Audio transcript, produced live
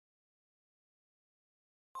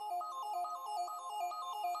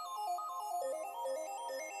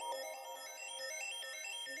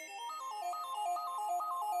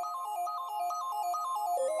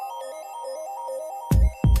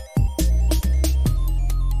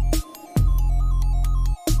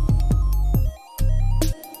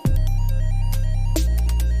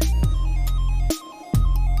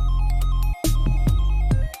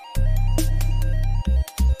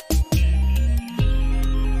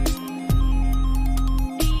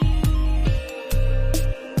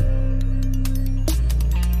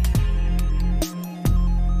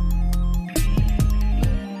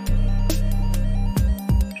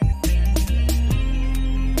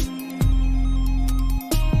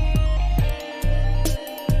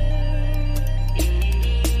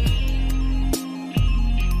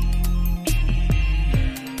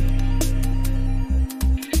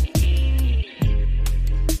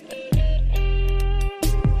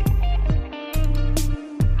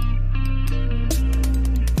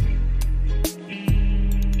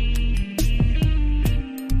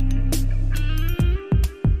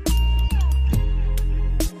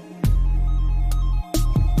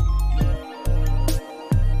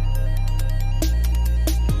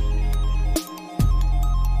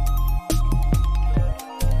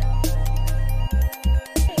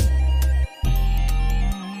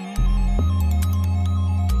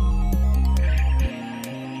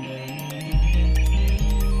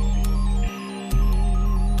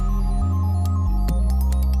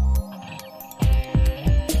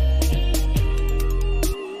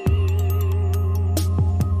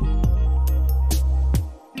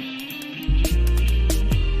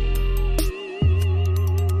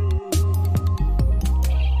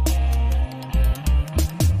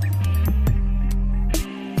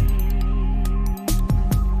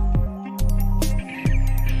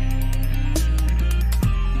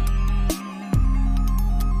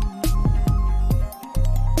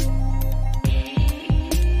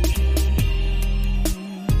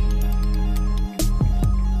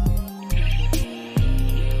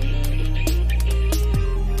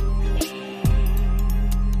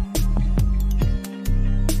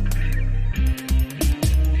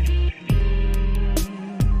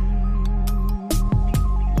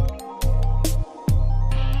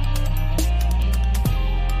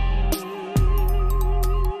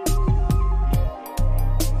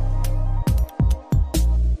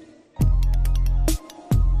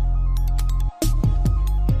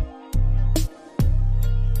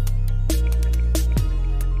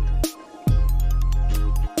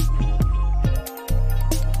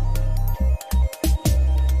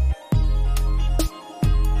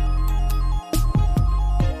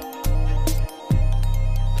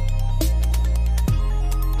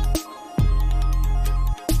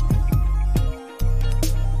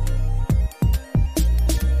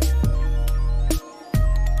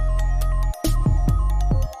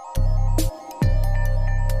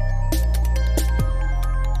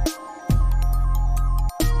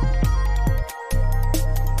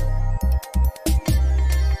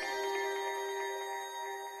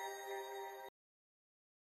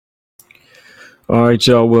All right,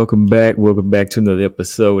 y'all. Welcome back. Welcome back to another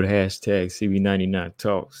episode. Hashtag CB99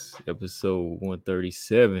 Talks, episode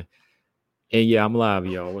 137. And yeah, I'm live,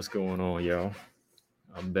 y'all. What's going on, y'all?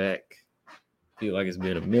 I'm back. Feel like it's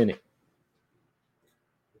been a minute.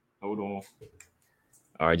 Hold on.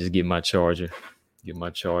 All right, just get my charger. Get my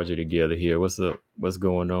charger together here. What's up? What's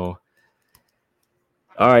going on?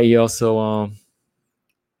 All right, y'all. So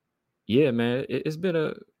yeah, man,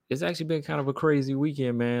 it's actually been kind of a crazy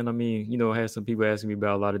weekend, man. I mean, I had some people asking me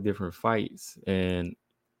about a lot of different fights, and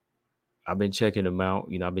I've been checking them out.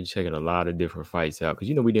 I've been checking a lot of different fights out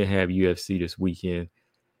because we didn't have UFC this weekend,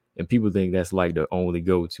 and people think that's like the only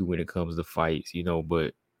go-to when it comes to fights.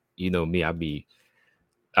 But me, I be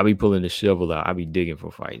pulling the shovel out. I be digging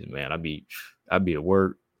for fights, man. I be at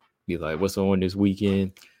work, be like, what's on this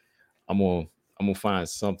weekend? I'm gonna I'm gonna find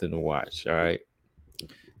something to watch. All right,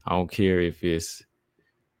 I don't care if it's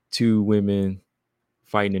two women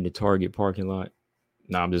fighting in the Target parking lot.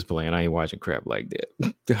 Nah, I'm just playing. I ain't watching crap like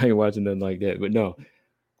that. I ain't watching nothing like that. But no,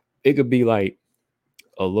 it could be like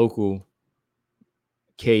a local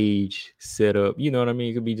cage setup. You know what I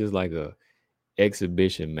mean? It could be just like a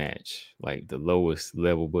exhibition match, like the lowest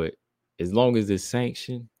level. But as long as it's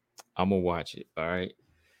sanctioned, I'm gonna watch it. All right.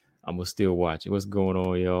 I'm gonna still watch it. What's going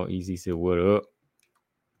on, y'all? Easy said, what up?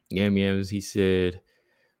 Yams, he said,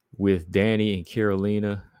 with Danny and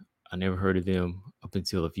Carolina, I never heard of them up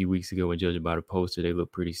until a few weeks ago when judging by the poster, they look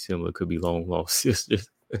pretty similar. Could be long lost sisters.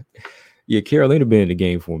 Yeah, Carolina been in the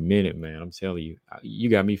game for a minute, man. I'm telling you, you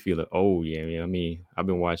got me feeling old. Yeah, man. I mean, I've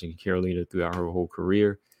been watching Carolina throughout her whole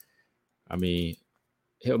career. I mean,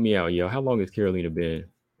 help me out, yo. How long has Carolina been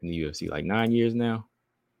in the UFC? Like 9 years now,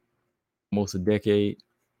 almost a decade.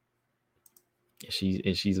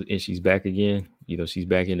 She's back again. She's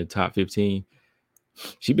back in the top 15.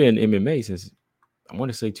 She's been in MMA since I want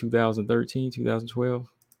to say 2013, 2012.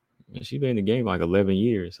 And she's been in the game like 11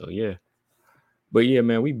 years. So yeah. But yeah,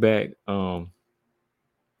 man, we back. A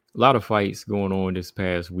lot of fights going on this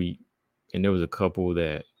past week, and there was a couple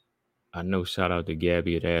that I know. Shout out to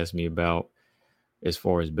Gabby had asked me about as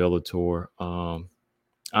far as Bellator. I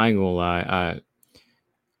ain't gonna lie,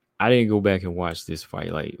 I didn't go back and watch this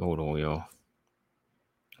fight. Like, hold on, y'all.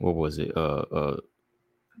 What was it? The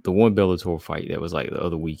one Bellator fight that was like the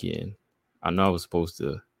other weekend. I know I was supposed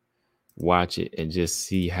to watch it and just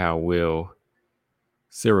see how well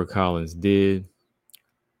Sarah Collins did,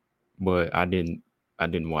 but I didn't. I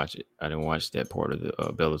didn't watch it. I didn't watch that part of the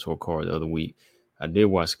Bellator card the other week. I did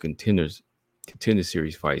watch contender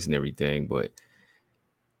series fights and everything, but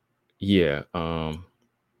yeah,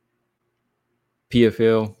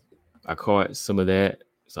 PFL, I caught some of that,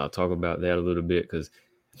 so I'll talk about that a little bit because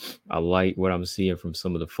I like what I'm seeing from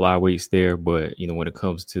some of the flyweights there. But when it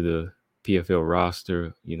comes to the PFL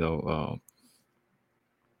roster,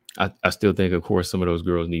 I still think, of course, some of those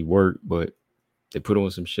girls need work, but they put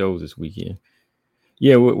on some shows this weekend.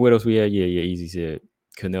 Yeah, what else we had? Yeah, Easy said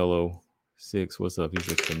Canelo 6. What's up? He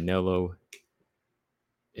said Canelo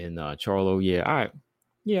and Charlo.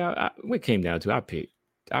 What it came down to, I picked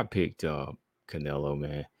Canelo,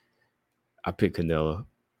 man. I picked Canelo.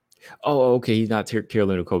 Oh, okay. He's not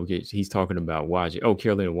Carolina Kovacic. He's talking about Wajik. Oh,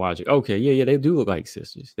 Carolina Wajik. Okay, yeah. They do look like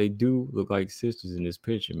sisters. They do look like sisters in this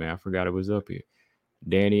picture, man. I forgot it was up here.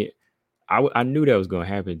 Danny, I knew that was gonna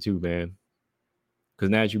happen too, man.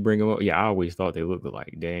 Because now that you bring them up, yeah, I always thought they looked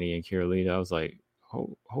like Danny and Carolina. I was like,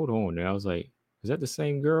 hold on. And I was like, is that the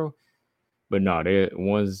same girl? But no,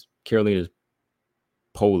 one's Carolina's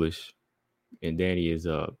Polish and Danny is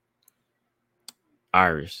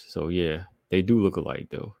Irish. So yeah, they do look alike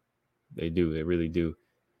though. They do. They really do.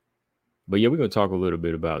 But yeah, we're gonna talk a little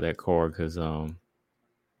bit about that card because I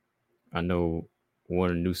know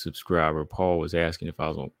one new subscriber, Paul, was asking if I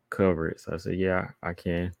was gonna cover it. So I said, yeah, I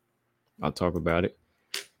can. I'll talk about it.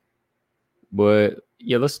 But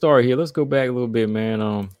yeah, let's start here. Let's go back a little bit,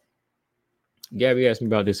 man. Gabby asked me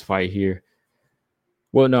about this fight here.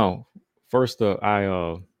 Well, no. First up,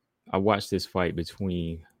 I watched this fight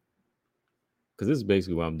between, because this is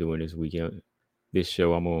basically what I'm doing this weekend. This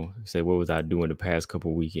show, I'm gonna say, what was I doing the past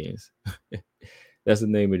couple weekends? That's the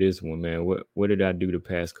name of this one, man. What did I do the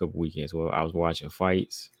past couple weekends? Well, I was watching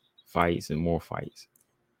fights, and more fights.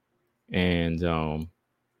 And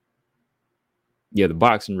yeah, the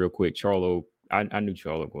boxing real quick. Charlo, I knew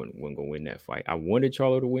Charlo wasn't gonna win that fight. I wanted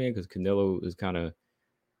Charlo to win because Canelo is kind of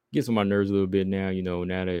gets on my nerves a little bit now.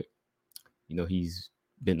 Now that he's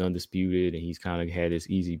been undisputed and he's kind of had this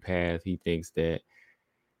easy path. He thinks that,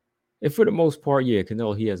 and for the most part, yeah,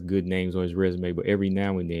 Canelo, he has good names on his resume, but every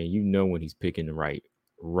now and then, when he's picking the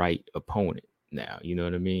right opponent. Now, you know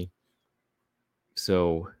what I mean?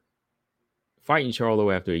 So fighting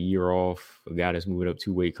Charlo after a year off, a guy that's moving up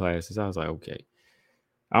 2 weight classes, I was like, okay.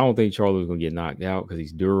 I don't think Charlo was gonna get knocked out because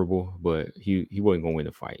he's durable, but he wasn't gonna win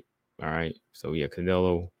the fight. All right. So yeah,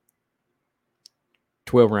 Canelo,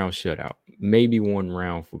 12 round shutout. Maybe 1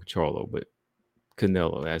 round for Charlo, but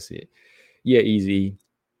Canelo, that's it. Yeah, easy.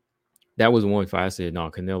 That was one fight I said,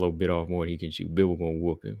 no, Canelo bit off more than he can chew. Bill was gonna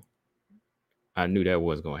whoop him. I knew that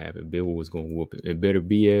was gonna happen. Bill was gonna whoop him. And Better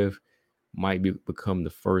BF might become the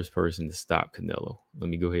first person to stop Canelo. Let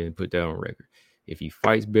me go ahead and put that on record. If he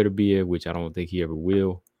fights Better BF, which I don't think he ever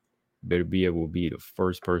will, Better BF will be the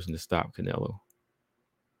first person to stop Canelo.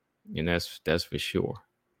 And that's for sure.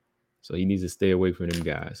 So he needs to stay away from them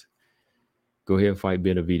guys. Go ahead and fight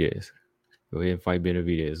Benavidez. Go ahead and fight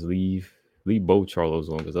Benavidez. Leave both Charlos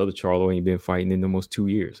alone because other Charlo ain't been fighting in almost 2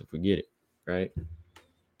 years. So forget it. Right.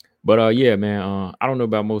 But yeah, man, I don't know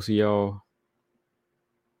about most of y'all.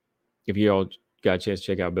 If y'all got a chance to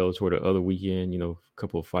check out Bellator the other weekend, a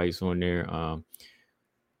couple of fights on there.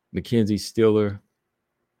 Mackenzie Stiller.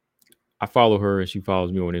 I follow her and she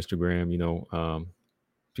follows me on Instagram.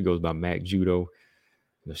 She goes by Mac Judo.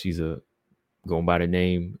 She's going by the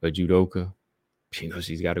name of judoka.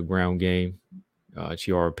 She's got a ground game.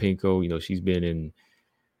 Chiara Pinko, she's been in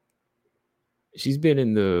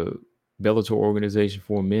the Bellator organization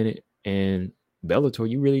for a minute, and Bellator,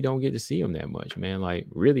 you really don't get to see them that much, man. Like,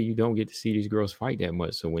 really, you don't get to see these girls fight that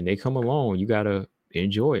much. So when they come along, you gotta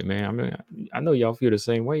enjoy it, man. I mean, I know y'all feel the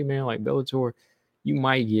same way, man. Like Bellator, you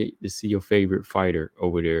might get to see your favorite fighter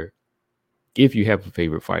over there, if you have a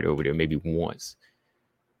favorite fighter over there, maybe once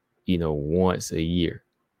a year.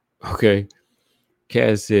 Okay.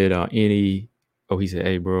 Kaz said, he said,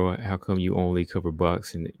 hey, bro, how come you only cover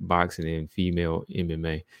boxing and female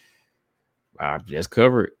MMA? I just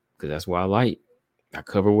cover it because that's what I like. I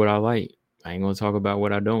cover what I like. I ain't going to talk about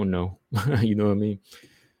what I don't know. You know what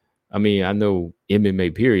I mean? I know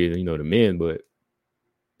MMA period, the men, but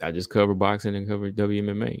I just cover boxing and cover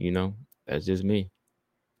WMMA, that's just me.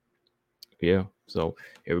 Yeah. So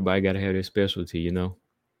everybody got to have their specialty, I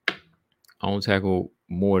don't tackle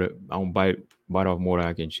more. I don't bite off more than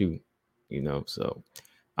I can chew, So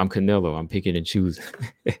I'm Canelo. I'm picking and choosing.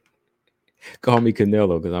 Call me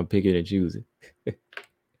Canelo because I'm picking and choosing.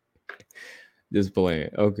 Just playing.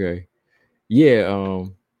 Okay. Yeah.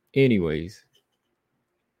 Anyways,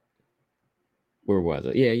 where was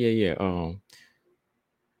I? Yeah.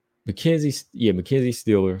 Mackenzie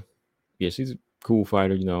Stiller. Yeah, she's a cool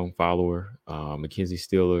fighter. Follow her. Mackenzie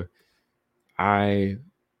Stiller. I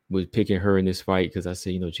was picking her in this fight because I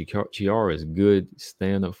said, Chiara is a good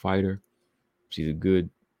stand-up fighter. She's a good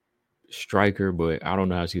striker, but I don't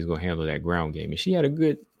know how she's going to handle that ground game. And she had a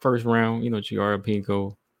good first round. Chiara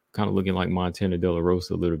Pinko kind of looking like Montana De La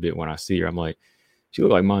Rosa a little bit when I see her. I'm like, she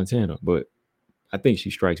looked like Montana, but I think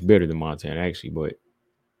she strikes better than Montana, actually. But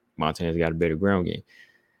Montana's got a better ground game.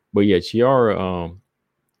 But yeah, Chiara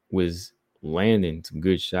was landing some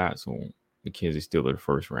good shots on Mackenzie Stiller the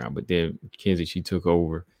first round. But then Mackenzie, she took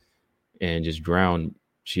over and just drowned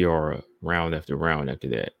Chiara round after round after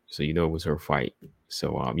that. So, it was her fight.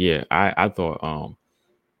 So, yeah, I thought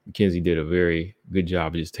Mackenzie did a very good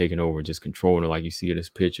job of just taking over, just controlling her like you see in this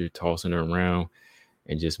picture, tossing her around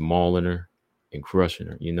and just mauling her and crushing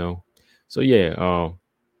her, So, yeah,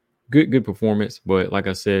 good performance. But like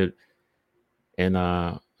I said, and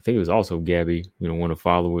I think it was also Gabby, one of the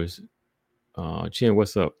followers. Chin,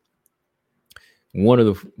 what's up? One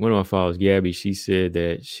of my followers, Gabby, she said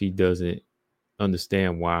that she doesn't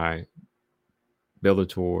understand why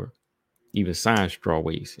Bellator even sign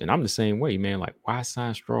strawweights. And I'm the same way, man. Like, why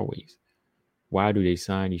sign strawweights? Why do they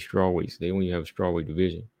sign these strawweights? They only have a strawweight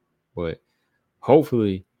division. But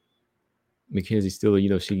hopefully, Mackenzie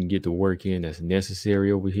Stiller, she can get the work in that's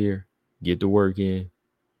necessary over here. Get the work in,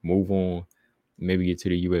 move on, maybe get to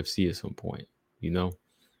the UFC at some point,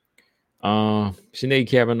 Sinead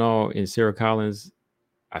Kavanaugh and Sarah Collins.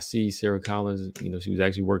 I see Sarah Collins, she was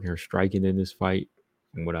actually working her striking in this fight.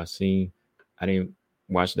 From what I've seen, I didn't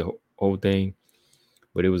watch the whole thing,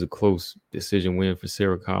 but it was a close decision win for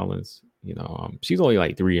Sarah Collins. She's only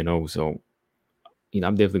like 3-0, so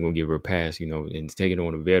I'm definitely gonna give her a pass. And taking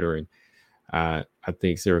on a veteran, I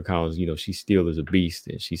think Sarah Collins, she still is a beast,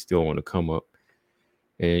 and she's still on the come up.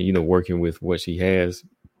 And working with what she has,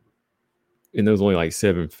 and there's only like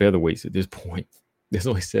 7 featherweights at this point. There's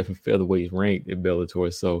only 7 featherweights ranked in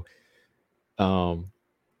Bellator, so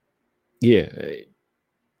yeah.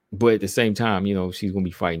 But at the same time, she's gonna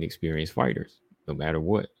be fighting experienced fighters no matter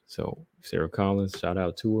what. So Sarah Collins, shout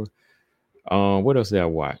out to her. What else did I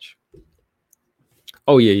watch?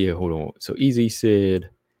 Oh yeah. Hold on. So Easy said,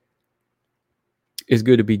 It's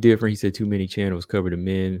good to be different. He said too many channels cover the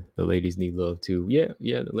men. The ladies need love too. Yeah,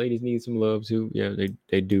 yeah, the ladies need some love too. Yeah,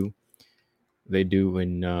 they do. They do.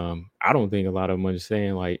 And I don't think a lot of them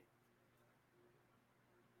understand like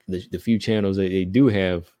the few channels that they do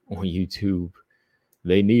have on YouTube,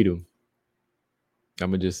 they need them.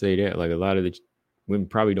 I'm gonna just say that. Like a lot of the women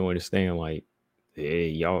probably don't understand, like, hey,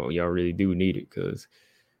 y'all really do need it, because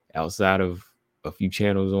outside of a few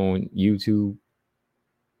channels on YouTube,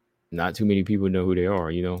 not too many people know who they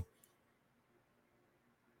are, you know.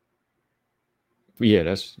 But yeah,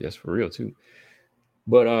 that's for real too.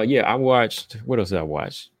 But yeah, I watched, what else did I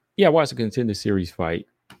watch? Yeah, I watched the Contender Series fight.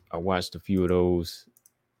 I watched a few of those.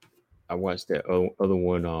 I watched that other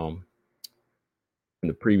one in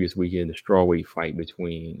the previous weekend, the strawweight fight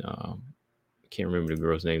between I can't remember the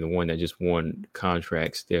girl's name, the one that just won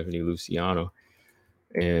contract, Stephanie Luciano.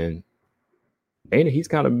 And Dana, he's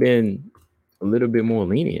kind of been a little bit more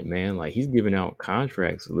lenient, man. Like he's giving out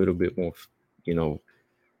contracts a little bit more, you know,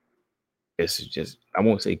 it's just, I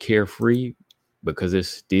won't say carefree, because it's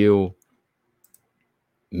still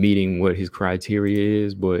meeting what his criteria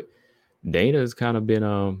is, but Dana's kind of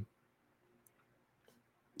been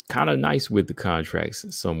kind of nice with the contracts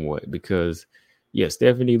somewhat, because yeah,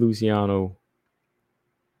 Stephanie Luciano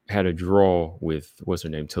had a draw with what's her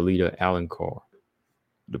name, Talita Alencar,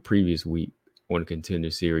 the previous week on the Contender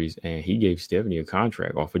Series, and he gave Stephanie a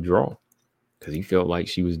contract off a draw because he felt like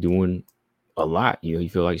she was doing a lot. You know, he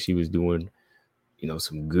felt like she was doing, you know,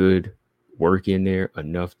 some good work in there,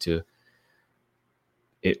 enough to,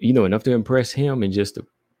 you know, enough to impress him and just to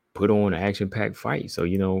put on an action-packed fight. So,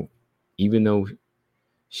 you know, even though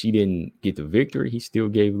she didn't get the victory, he still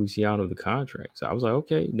gave Luciano the contract. So I was like,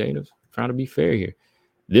 okay, Dana's trying to be fair here.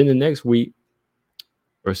 Then the next week,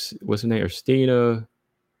 or what's her name, Erstina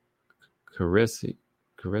Kareski.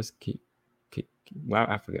 Wow,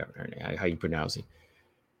 I forgot her name. How you pronounce it?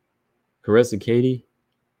 Kareski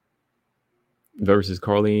versus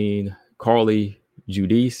Carly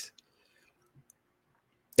Judice.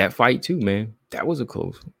 That fight too, man. That was a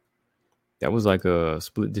close one. That was like a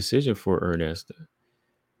split decision for Ernesta.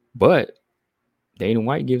 But Dana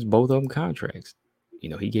White gives both of them contracts. You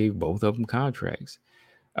know, he gave both of them contracts.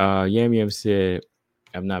 Yam Yam said,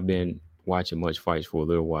 I've not been watching much fights for a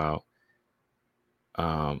little while.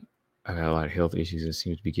 I've had a lot of health issues and it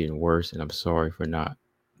seems to be getting worse. And I'm sorry for not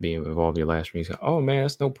being involved in your last stream. So, oh, man,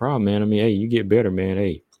 that's no problem, man. I mean, hey, you get better, man.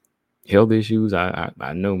 Hey, health issues. I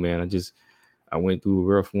know, man. I went through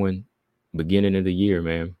a rough one beginning of the year,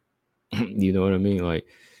 man. You know what I mean? Like,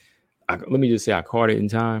 let me just say I caught it in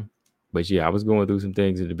time. But yeah, I was going through some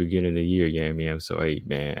things at the beginning of the year, yeah, man. So hey,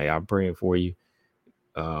 man, hey, I'm praying for you.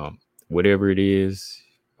 Whatever it is,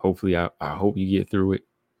 hopefully I hope you get through it.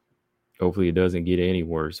 Hopefully it doesn't get any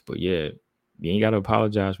worse. But yeah, you ain't gotta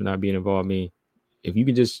apologize for not being involved. I mean, if you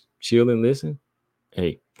can just chill and listen,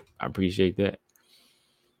 hey, I appreciate that.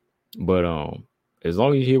 But as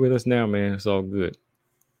long as you're here with us now, man, it's all good.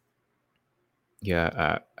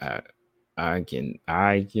 Yeah, I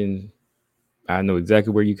know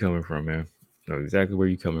exactly where you're coming from, man. I know exactly where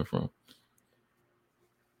you're coming from.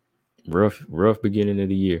 Rough beginning of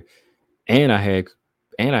the year. And I had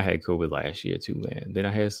COVID last year too, man. Then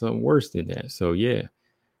I had something worse than that. So yeah,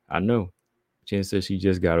 I know. Jen says she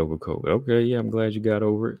just got over COVID. Okay, yeah, I'm glad you got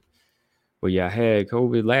over it. But yeah, I had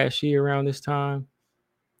COVID last year around this time.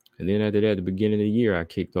 And then after that, at the beginning of the year, I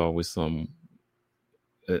kicked off with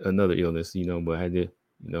another illness, you know, but I did,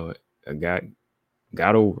 you know, I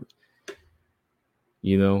got over it,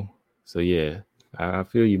 you know. So yeah, I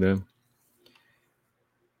feel you, man.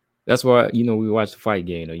 That's why, you know, we watch the fight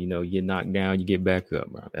game, or, you know, you get knocked down, you get back up,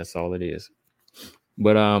 bro. That's all it is.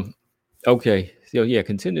 But okay. So yeah,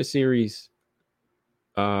 Contender Series,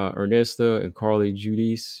 Ernesta and Carly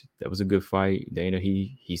Judice. That was a good fight. Dana,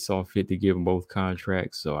 he saw fit to give them both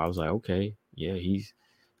contracts. So I was like, okay, yeah, he's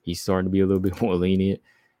starting to be a little bit more lenient.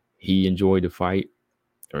 He enjoyed the fight.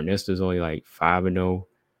 Ernesta's only like 5-0.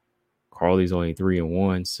 Carly's only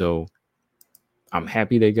 3-1. So I'm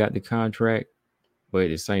happy they got the contract, but at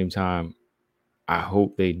the same time, I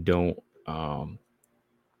hope they don't.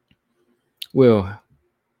 Well,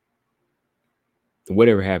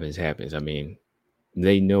 whatever happens, happens. I mean,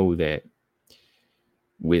 they know that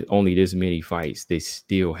with only this many fights, they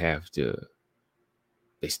still have to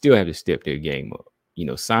step their game up. You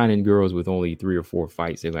know, signing girls with only 3 or 4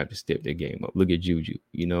 fights, they'll have to step their game up. Look at Juju.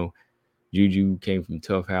 You know, Juju came from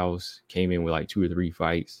Tough House, came in with like 2 or 3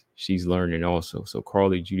 fights. She's learning also. So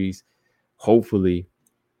Carly Judice, hopefully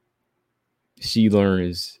she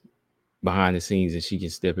learns behind the scenes and she can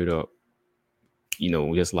step it up, you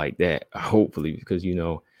know, just like that. Hopefully, because, you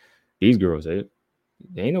know, these girls,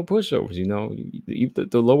 There ain't no pushovers,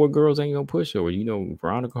 the lower girls ain't no pushovers.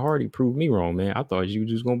 Veronica Hardy proved me wrong, man. I thought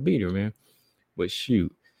Juju was gonna beat her, man. But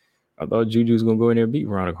shoot, I thought Juju was gonna go in there and beat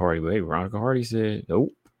Veronica Hardy. But hey, Veronica Hardy said,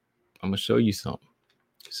 nope, I'm gonna show you something.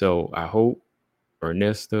 So I hope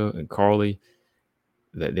Ernesta and Carly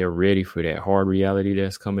that they're ready for that hard reality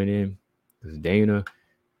that's coming in. Because Dana,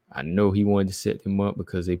 I know he wanted to set them up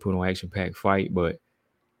because they put on action-packed fight, but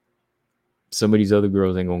some of these other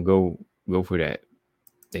girls ain't gonna go for that.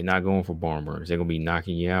 They're not going for barn burners. They're gonna be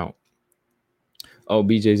knocking you out. Oh,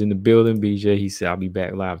 BJ's in the building. BJ, he said I'll be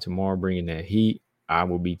back live tomorrow, bringing that heat. I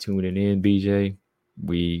will be tuning in, BJ.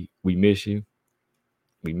 We miss you.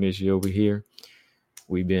 We miss you over here.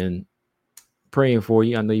 We've been praying for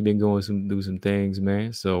you. I know you've been going do some things,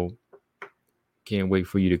 man. So can't wait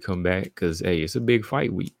for you to come back because hey, it's a big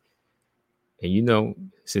fight week.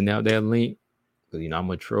 And send out that link because I'm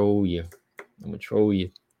gonna troll you.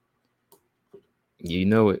 You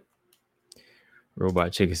know it.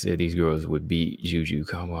 Robot Chicken said these girls would beat Juju.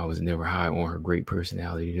 Combo. I was never high on her great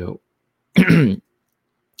personality though.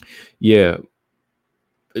 Yeah,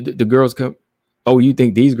 the girls come. Oh, you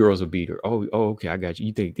think these girls will beat her? Oh, okay, I got you.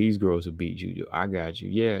 You think these girls will beat Juju? I got you.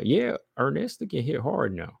 Yeah. Ernesta can hit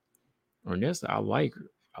hard now. Ernesta, I like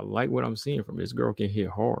her. I like what I'm seeing from this girl. Can hit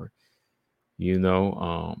hard.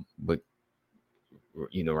 But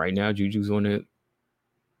right now Juju's on that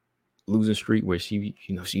losing streak where she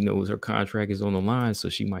knows her contract is on the line, so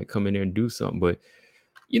she might come in there and do something. But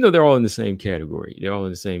they're all in the same category. They're all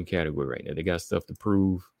in the same category right now. They got stuff to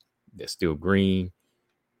prove. They're still green.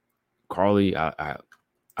 Carly,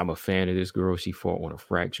 I'm a fan of this girl. She fought on a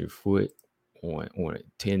fractured foot on a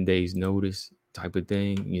 10 days notice type of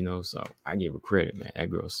thing, so I give her credit, man. That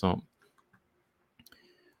girl's something.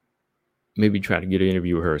 Maybe try to get an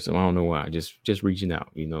interview with her. So I don't know why. Just reaching out,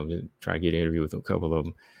 try to get an interview with a couple of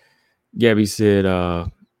them. Gabby said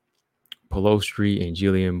Pelostri and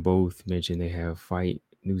Jillian both mentioned they have fight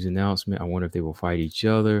news announcement. I wonder if they will fight each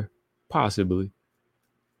other. Possibly.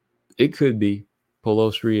 It could be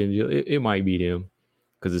Pelostri and Jillian. It might be them.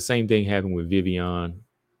 Because the same thing happened with Vivian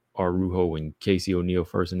Araujo when Casey O'Neill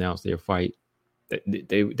first announced their fight.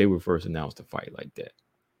 They were first announced to fight like that.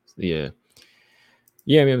 Yeah.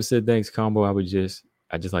 Yeah, I said thanks, Combo. I just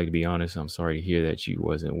like to be honest. I'm sorry to hear that you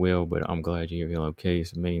wasn't well, but I'm glad you're feeling okay.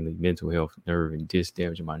 It's mainly mental health, nerve, and disc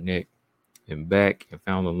damage in my neck and back, and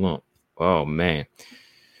found a lump. Oh man,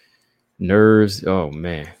 nerves. Oh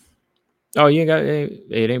man. Oh, you ain't got it.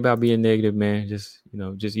 Ain't about being negative, man. Just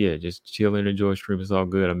chill and enjoy stream. It's all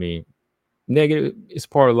good. Negative. It's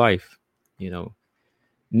part of life.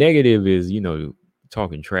 Negative is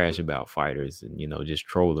talking trash about fighters and just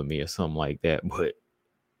trolling me or something like that. But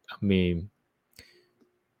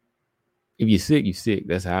if you're sick, you're sick.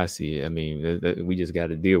 That's how I see it. We just got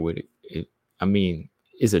to deal with it.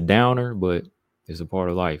 It's a downer, but it's a part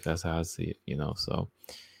of life. That's how I see it, so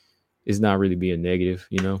it's not really being negative,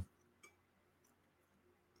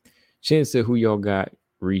 Chin said, who y'all got?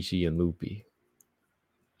 Ricci and Loopy.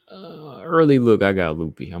 Early look, I got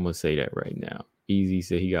Loopy. I'm going to say that right now. Easy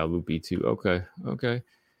said he got Loopy too. Okay.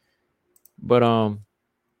 But,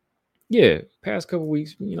 yeah, past couple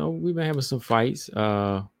weeks, we've been having some fights.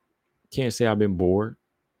 Can't say I've been bored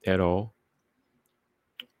at all.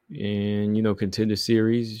 And, contender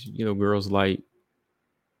series, girls like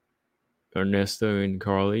Ernesta and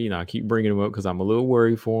Carly, I keep bringing them up because I'm a little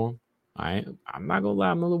worried for them. I'm not going to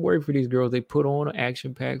lie. I'm a little worried for these girls. They put on an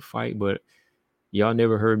action-packed fight, but y'all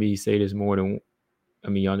never heard me say this more than,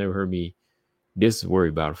 y'all never heard me this worried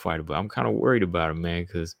about a fighter, but I'm kind of worried about them, man,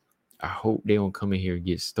 because I hope they don't come in here and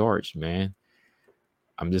get starched, man.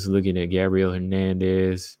 I'm just looking at Gabrielle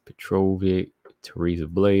Hernandez, Petrovic, Teresa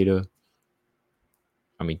Bleda.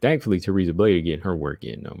 Thankfully, Teresa Bleda getting her work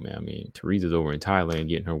in, though, man. Teresa's over in Thailand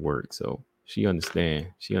getting her work, so she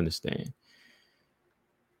understand.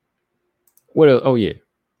 What else? Oh, yeah.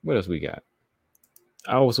 What else we got?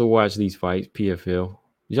 I also watch these fights, PFL.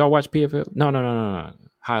 Did y'all watch PFL? No.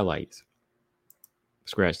 Highlights.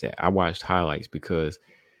 Scratch that. I watched highlights because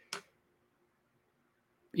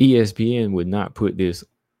ESPN would not put this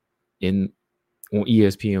on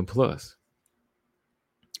ESPN Plus.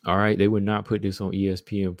 All right, they would not put this on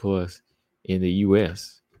ESPN Plus in the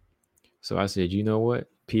US. So I said, you know what?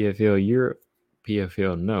 PFL Europe,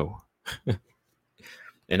 PFL no.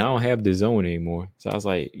 And I don't have the zone anymore. So I was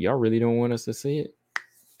like, y'all really don't want us to see it?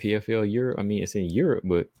 PFL Europe. It's in Europe,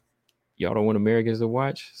 but y'all don't want Americans to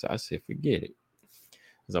watch. So I said, forget it.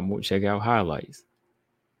 Because I'm going to check out highlights.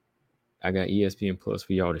 I got ESPN Plus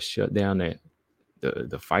for y'all to shut down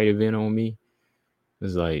the fight event on me.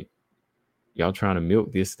 It's like, Y'all trying to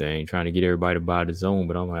milk this thing, trying to get everybody to buy the zone,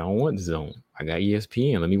 but I'm like, I don't want the zone. I got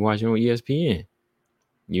ESPN. Let me watch it on ESPN.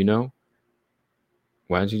 You know,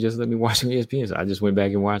 why don't you just let me watch on ESPN? So I just went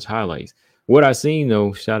back and watched highlights. What I seen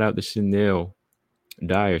though, shout out to Chanel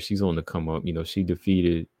Dyer. She's on the come up. You know, she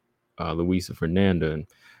defeated Luisa Fernanda, and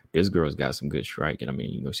this girl's got some good striking. I mean,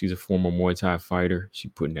 you know, she's a former Muay Thai fighter. She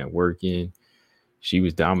putting that work in. She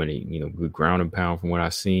was dominating. You know, good ground and pound from what I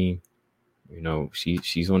seen. You know,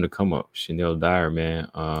 she's on the come up. Chanel Dyer, man.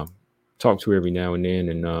 Talk to her every now and then,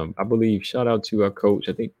 and I believe shout out to our coach.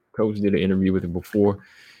 I think coach did an interview with her before.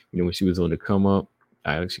 You know, when she was on the come up,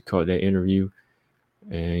 I actually caught that interview,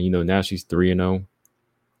 and you know now she's 3-0.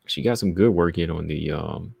 She got some good work in on the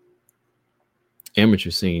amateur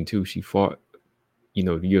scene too. She fought, you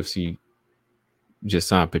know, the UFC just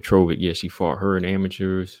signed Petrovic. Yeah, she fought her in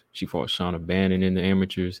amateurs. She fought Shauna Bannon in the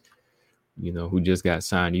amateurs. You know, who just got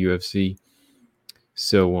signed to UFC.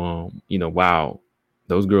 So, you know, wow,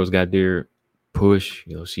 those girls got their push.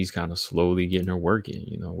 You know, she's kind of slowly getting her work in,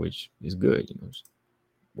 you know, which is good. You know,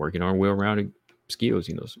 working on well-rounded skills,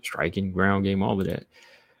 you know, striking, ground game, all of that.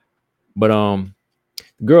 But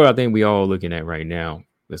the girl I think we all looking at right now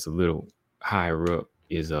that's a little higher up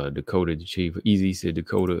is Dakota the Chief. Easy said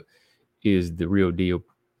Dakota is the real deal.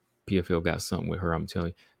 PFL got something with her, I'm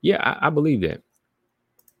telling you. Yeah, I believe that.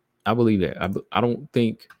 I believe that. I don't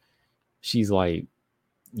think she's like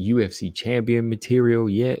UFC champion material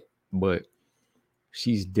yet, but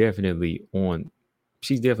she's definitely on.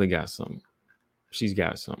 She's definitely got something. She's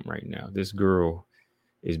got something right now. This girl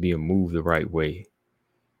is being moved the right way.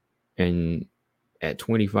 And at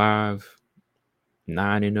 25,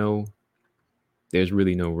 9-0, there's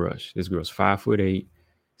really no rush. This girl's 5'8",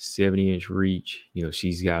 70-inch reach. You know,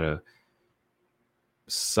 she's got a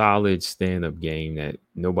solid stand-up game that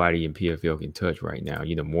nobody in PFL can touch right now.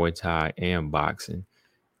 You know, Muay Thai and boxing.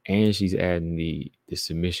 And she's adding the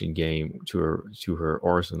submission game to her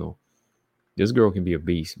arsenal. This girl can be a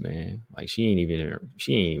beast, man. Like she ain't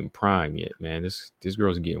even prime yet, man. This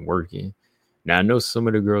girl's getting working. Now I know some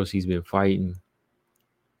of the girls she's been fighting,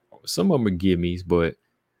 some of them are gimmies, but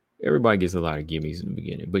everybody gets a lot of gimmies in the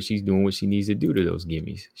beginning. But she's doing what she needs to do to those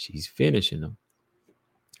gimmies. She's finishing them.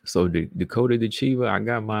 So Dakota the Chiva, I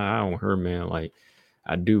got my eye on her, man. Like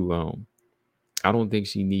I do. I don't think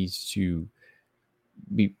she needs to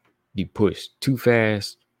be pushed too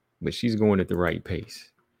fast, but she's going at the right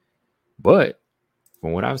pace. But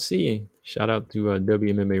from what I'm seeing, shout out to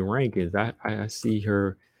WMMA rankings. I see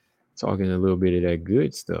her talking a little bit of that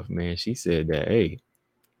good stuff, man. She said that, hey,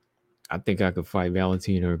 I think I could fight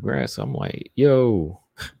Valentina Grass. I'm like, yo,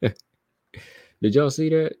 did y'all see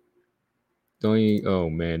that? Oh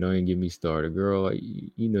man, don't even get me started, girl. Like,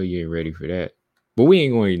 you know you ain't ready for that. But we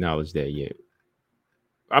ain't going to acknowledge that yet.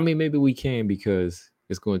 I mean, maybe we can because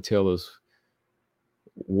it's going to tell us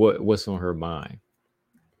what's on her mind.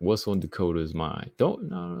 What's on Dakota's mind? Don't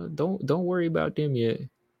worry about them yet.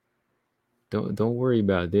 Don't worry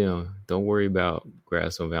about them. Don't worry about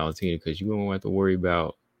Grass on Valentina because you don't have to worry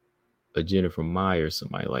about a Jennifer Meyer or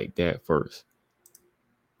somebody like that first.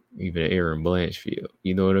 Even Aaron Blanchfield.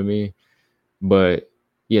 You know what I mean? But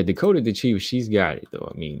yeah, Dakota the Chief, she's got it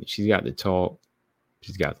though. I mean, she's got the talk,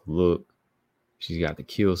 she's got the look, she's got the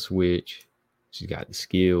kill switch, she's got the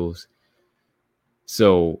skills.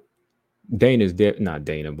 So Dana's not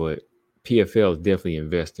Dana, but PFL is definitely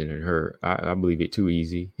investing in her. I believe it too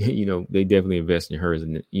easy. You know, they definitely invest in her,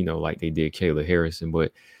 and you know, like they did Kayla Harrison.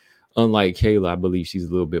 But unlike Kayla, I believe she's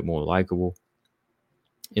a little bit more likable,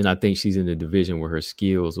 and I think she's in the division where her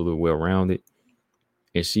skills are a little well rounded,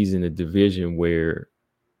 and she's in a division where,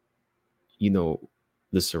 you know,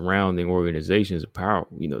 the surrounding organizations are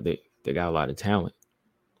powerful. You know, they got a lot of talent,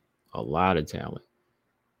 a lot of talent.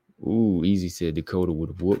 Ooh, Easy said Dakota would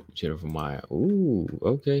have whooped Jennifer Meyer. Ooh,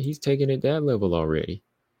 okay, he's taking it that level already.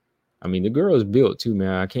 I mean, the girl is built too,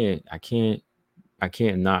 man. I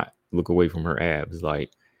can't not look away from her abs.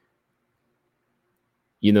 Like,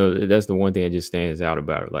 you know, that's the one thing that just stands out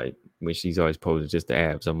about her. Like when she's always posing just the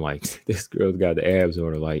abs, I'm like, this girl's got the abs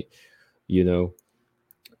on her. Like, you know,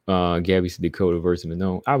 Gabby said Dakota versus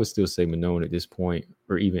Manon. I would still say Manon at this point,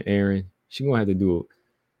 or even Aaron. She's gonna have to do it.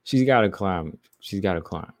 She's got to climb. She's got to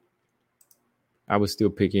climb. I would still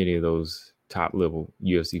pick any of those top level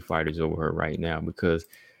UFC fighters over her right now because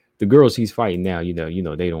the girls he's fighting now, you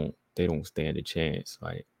know, they don't stand a chance.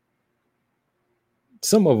 Like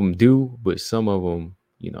some of them do, but some of them,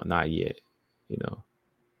 you know, not yet. You know,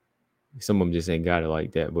 some of them just ain't got it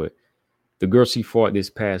like that. But the girl she fought this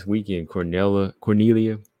past weekend, Cornelia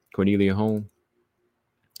Home,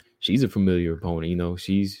 she's a familiar opponent. You know,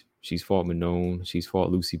 she's fought Manon, she's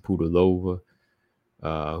fought Lucy Pudilova.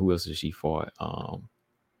 Who else did she fought?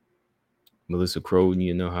 Melissa Croden,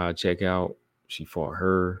 you know how I check out. She fought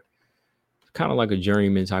her. Kind of like a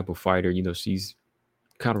journeyman type of fighter. She's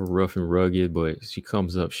kind of rough and rugged, but she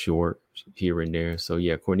comes up short here and there. So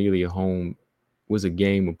yeah, Cornelia Holm was a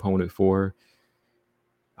game opponent for her.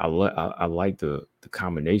 I like the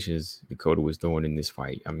combinations Dakota was throwing in this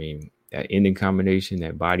fight. I mean, that ending combination,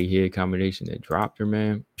 that body head combination that dropped her,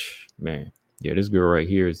 man. Man, yeah, this girl right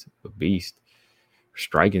here is a beast. Her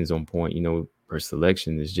striking's on point. Her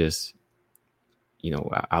selection is just,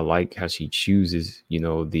 I like how she chooses, she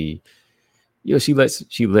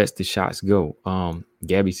lets the shots go.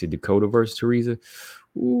 Gabby said Dakota versus Teresa.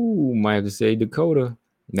 Ooh, might have to say Dakota.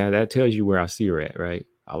 Now that tells you where I see her at, right?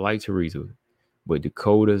 I like Teresa, but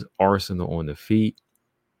Dakota's arsenal on the feet,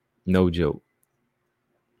 no joke.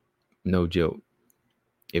 No joke.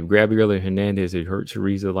 If Gabriela Hernandez had hurt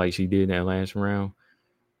Teresa like she did in that last round,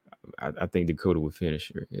 I think Dakota would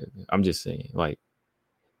finish her. I'm just saying, like,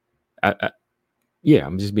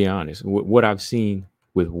 I'm just being honest. What I've seen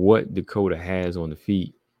with what Dakota has on the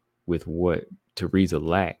feet, with what Teresa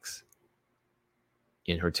lacks,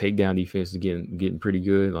 and her takedown defense is getting pretty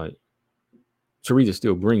good. Like, Teresa's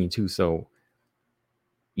still green too, so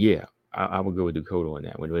yeah, I would go with Dakota on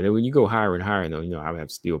that one. But when you go higher and higher, though, I would have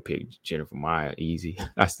to still pick Jennifer Maia easy.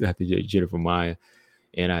 I still have to pick Jennifer Maia,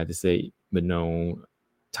 and I have to say Manon,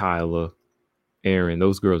 Tyler, Aaron.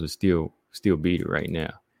 Those girls are still beat her right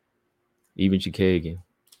now. Even Chikagan.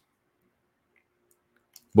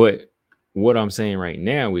 But what I'm saying right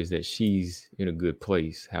now is that she's in a good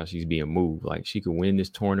place, how she's being moved. Like, she could win this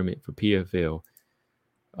tournament for PFL,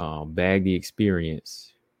 bag the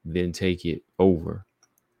experience, then take it over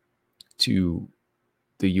to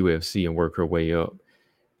the UFC and work her way up.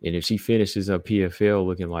 And if she finishes up PFL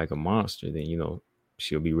looking like a monster, then,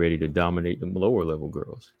 she'll be ready to dominate the lower level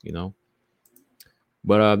girls,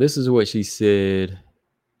 But this is what she said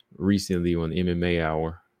recently on the MMA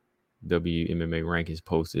Hour. WMMA Rankings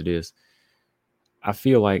posted this. I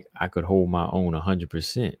feel like I could hold my own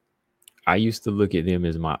 100%. I used to look at them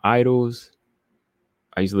as my idols.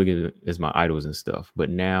 I used to look at them as my idols and stuff. But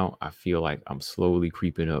now I feel like I'm slowly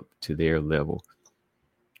creeping up to their level.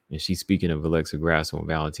 And she's speaking of Alexa Grasso and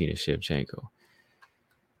Valentina Shevchenko.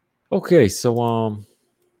 Okay, so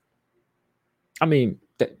I mean,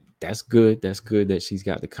 that's good. That's good that she's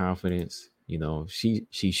got the confidence.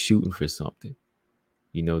 She's shooting for something.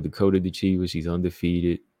 Dakota DeChiva, she's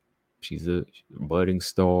undefeated. She's a budding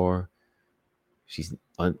star. She's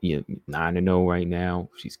 9-0 right now.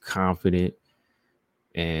 She's confident.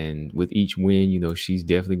 And with each win, she's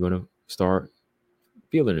definitely going to start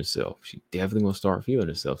feeling herself. She's definitely going to start feeling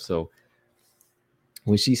herself. So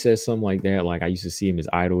when she says something like that, like, I used to see them as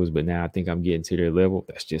idols, but now I think I'm getting to their level,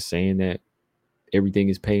 that's just saying that everything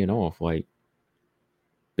is paying off. Like,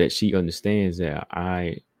 that she understands that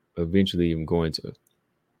I eventually am going to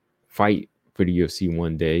fight for the UFC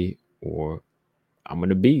one day, or I'm going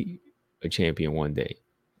to be a champion one day.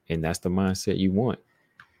 And that's the mindset you want,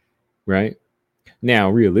 right? Now,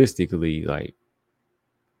 realistically, like,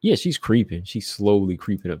 yeah, she's creeping. She's slowly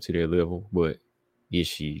creeping up to their level, but is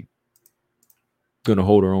she going to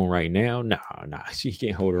hold her own right now? Nah, she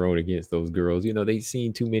can't hold her own against those girls. They've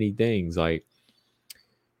seen too many things. Like,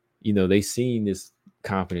 they've seen this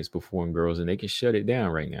confidence before in girls, and they can shut it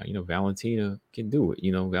down right now. Valentina can do it.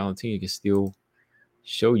 Valentina can still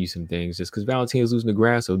show you some things. Just because Valentina's losing to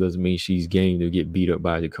Grasso doesn't mean she's game to get beat up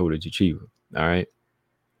by Dakota Chichiva. All right,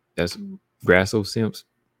 that's Grasso simps.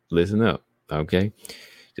 Listen up, okay?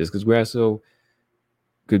 Just because Grasso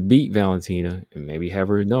could beat Valentina and maybe have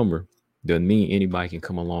her number doesn't mean anybody can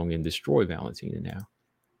come along and destroy Valentina now.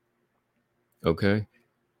 Okay,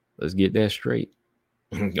 let's get that straight.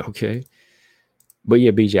 Okay, but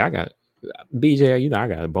yeah, BJ, I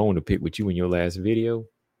got a bone to pick with you in your last video.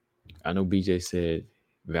 I know BJ said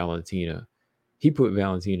Valentina. He put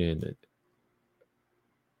Valentina in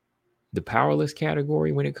the powerless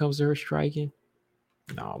category when it comes to her striking.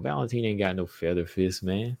 No, Valentina ain't got no feather fist,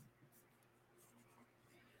 man.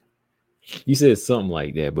 You said something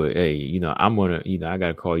like that, but hey, I'm gonna, I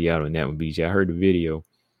gotta call you out on that one, BJ. I heard the video.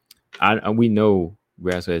 We know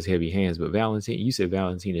Grasso has heavy hands, but Valentina, you said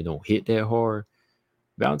Valentina don't hit that hard.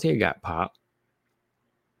 Valentina got pop.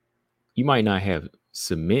 You might not have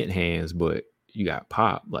cement hands, but you got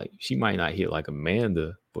pop. Like, she might not hit like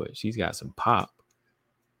Amanda, but she's got some pop.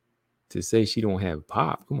 To say she don't have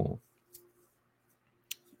pop, come on.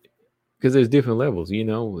 Because there's different levels,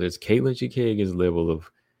 There's Caitlin Chikagan's level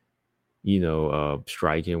of,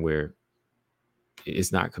 striking where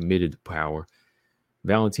it's not committed to power.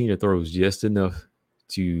 Valentina throws just enough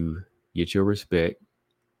to get your respect,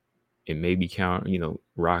 and maybe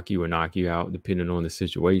rock you or knock you out depending on the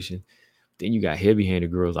situation. Then you got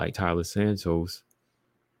heavy-handed girls like Tyler Santos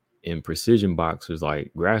and precision boxers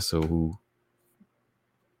like Grasso who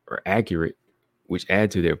are accurate, which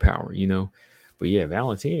add to their power, But yeah,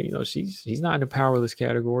 Valentina, she's not in the powerless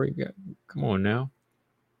category. Come on now.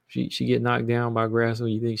 She get knocked down by Grasso.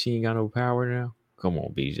 You think she ain't got no power now? Come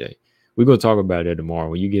on, BJ. We're gonna talk about that tomorrow.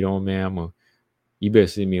 When you get on, man, you better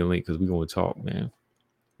send me a link because we're gonna talk, man.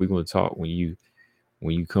 We're gonna talk when you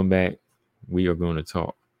come back. We are gonna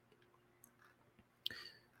talk.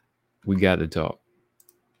 We got to talk.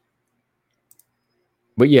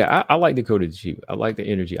 But yeah, I like Dakota Chief. I like the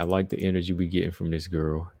energy. I like the energy we getting from this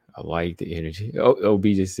girl. I like the energy. Oh,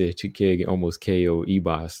 BJ said Chikeg almost KO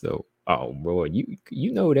Ebos though. Oh, bro,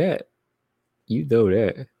 you know that. You know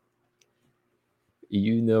that.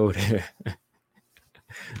 You know that.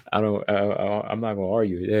 I'm not gonna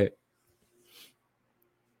argue with that.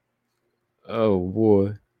 Oh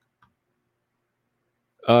boy.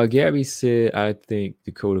 Gabby said, I think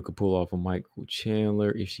Dakota could pull off a Michael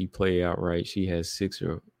Chandler if she play out right. She has 6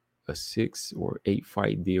 or 8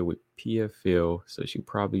 fight deal with PFL, so she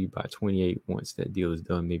probably by 28 once that deal is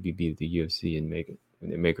done, maybe be at the UFC and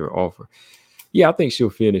make her offer. Yeah, I think she'll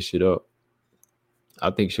finish it up.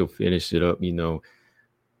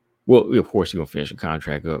 Well, of course, she's gonna finish her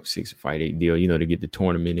contract up, 6-5-8 deal, to get the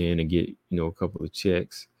tournament in and get a couple of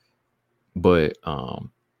checks. But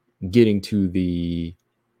getting to the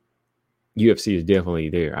UFC is definitely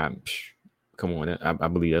there. Come on, I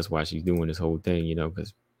believe that's why she's doing this whole thing,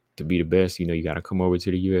 because to be the best, you got to come over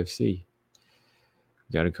to the UFC.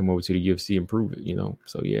 You got to come over to the UFC and prove it,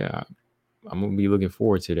 So yeah, I'm gonna be looking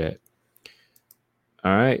forward to that.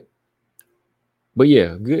 All right. But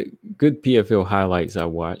yeah, good PFL highlights I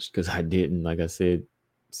watched because I didn't, like I said,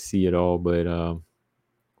 see it all. But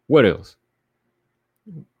what else?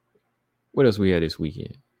 What else we had this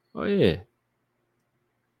weekend? Oh yeah.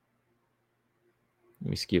 Let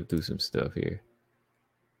me skip through some stuff here.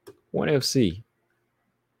 ONE FC.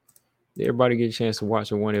 Did everybody get a chance to watch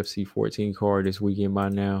the ONE FC 14 card this weekend by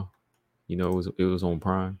now? It was on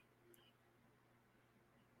Prime.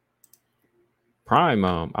 Prime,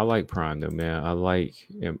 I like Prime though, man. I like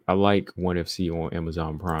ONE FC on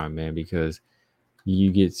Amazon Prime, man, because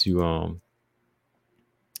you get to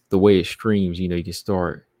the way it streams. You can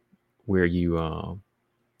start where you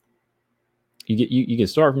can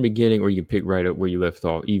start from the beginning, or you can pick right up where you left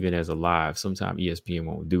off, even as a live. Sometimes ESPN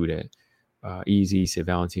won't do that. Easy said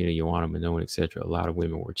Valentina, Joanna Manon, etc. A lot of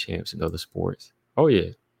women were champs in other sports. Oh yeah,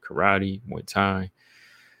 karate, Muay Thai,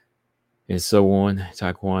 and so on.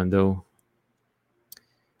 Taekwondo.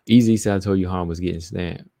 Easy said I told you Han was getting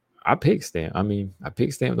Stamp. I picked Stamp. I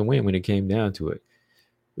picked Stamp to win when it came down to it.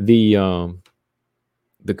 The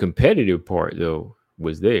competitive part though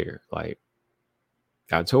was there. Like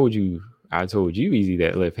I told you, Easy,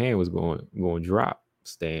 that left hand was going to drop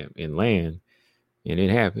Stamp and land, and it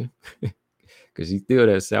happened because he's still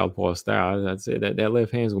that southpaw style. I said that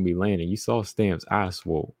left hand's gonna be landing. You saw Stamp's eye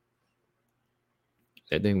swole.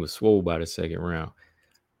 That thing was swole by the second round.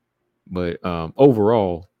 But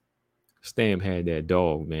overall, Stamp had that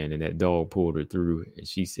dog, man, and that dog pulled her through. And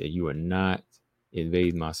she said, "You are not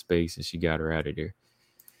invading my space," and she got her out of there.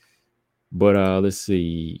 But let's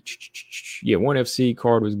see. Yeah, ONE FC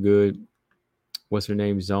card was good. What's her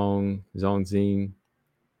name? Zhong Zing.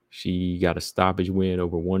 She got a stoppage win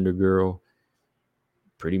over Wonder Girl.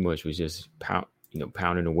 Pretty much was just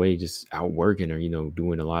pounding away, just outworking her,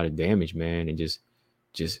 doing a lot of damage, man, and just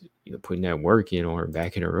putting that work in on her,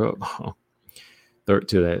 backing her up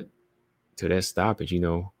to that stoppage,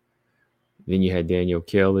 Then you had Danielle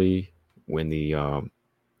Kelly win the ONE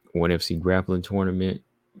FC grappling tournament.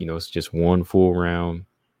 It's just one full round,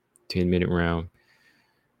 10-minute round,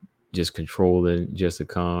 just controlling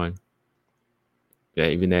Jessica Khan. Yeah,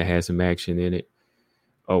 even that had some action in it.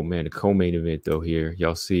 Oh man, the co-main event though here,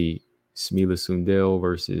 y'all see Smila Sundell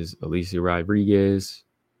versus Alicia Rodriguez.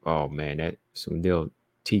 Oh man, that Sundell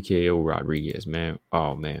TKO Rodriguez, man.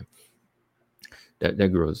 Oh man, that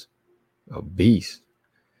girl's a beast.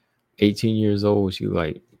 18 years old, she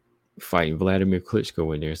like fighting Vladimir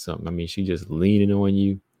Klitschko in there or something. She just leaning on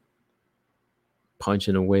you,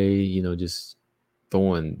 punching away, just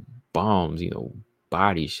throwing bombs,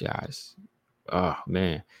 body shots. Oh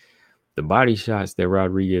man, the body shots that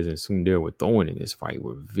Rodriguez and Sundell were throwing in this fight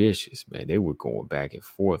were vicious, man. They were going back and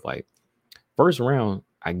forth. Like first round,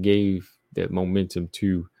 I gave that momentum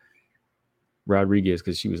to Rodriguez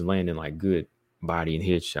because she was landing like good body and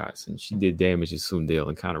head shots, and she did damage to Sundell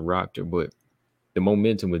and kind of rocked her. But the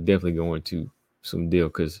momentum was definitely going to Sundell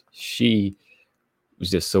because she, was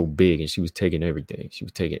just so big, and she was taking everything. She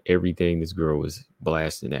was taking everything this girl was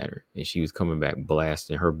blasting at her, and she was coming back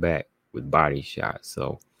blasting her back with body shots.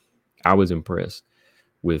 So I was impressed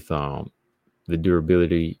with the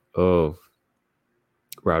durability of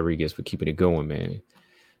Rodriguez for keeping it going, man.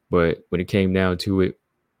 But when it came down to it,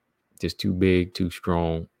 just too big, too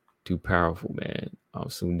strong, too powerful, man.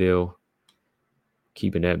 Sundell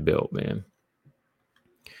keeping that belt, man.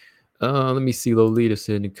 Let me see. Lolita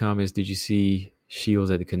said in the comments, did you see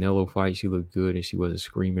Shields at the Canelo fight? She looked good and she wasn't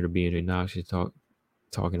screaming or being obnoxious,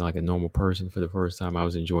 talking like a normal person for the first time. I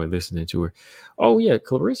was enjoying listening to her. Oh, yeah.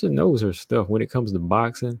 Clarissa knows her stuff when it comes to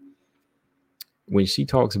boxing. When she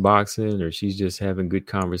talks boxing or she's just having good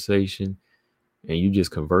conversation and you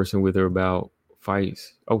just conversing with her about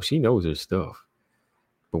fights, oh, she knows her stuff.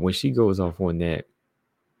 But when she goes off on that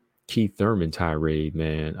Keith Thurman tirade,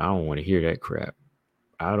 man, I don't want to hear that crap.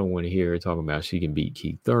 I don't want to hear her talking about she can beat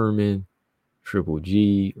Keith Thurman, Triple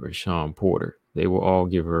G, or Sean Porter. They will all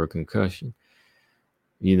give her a concussion,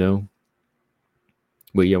 you know?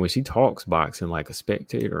 But yeah, when she talks boxing like a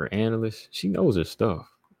spectator or analyst, she knows her stuff.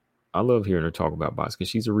 I love hearing her talk about boxing because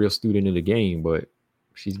she's a real student of the game, but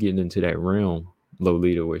she's getting into that realm,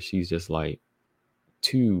 Lolita, where she's just like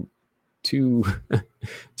too too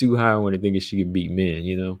high on it thinking she can beat men,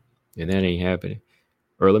 you know? And that ain't happening.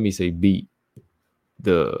 Or let me say beat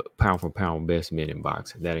the pound for pound best men in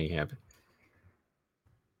boxing. That ain't happening.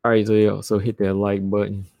 All right, so hit that like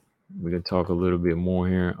button. We're gonna talk a little bit more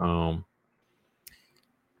here.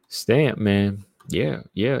 Stamp, man. Yeah,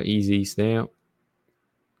 easy stamp.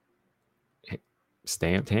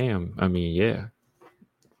 Stamped ham. I mean, yeah.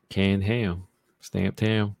 Canned ham. Stamped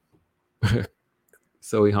ham.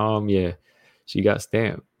 Zoe Hom, yeah. She got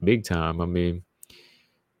stamped big time. I mean,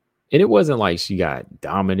 and it wasn't like she got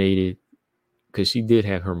dominated because she did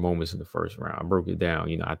have her moments in the first round. I broke it down.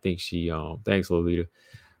 You know, I think she thanks Lolita.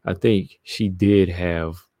 I think she did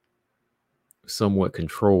have somewhat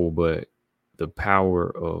control, but the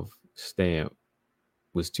power of Stamp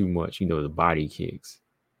was too much. You know, the body kicks,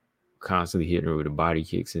 constantly hitting her with the body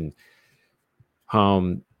kicks, and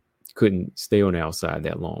couldn't stay on the outside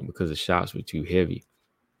that long because the shots were too heavy.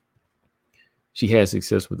 She had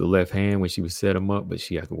success with the left hand when she would set them up, but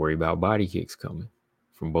she had to worry about body kicks coming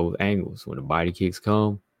from both angles. When the body kicks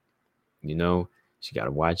come, you know, she got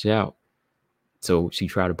to watch out. So she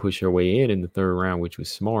tried to push her way in the third round, which was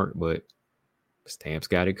smart, but Stamp's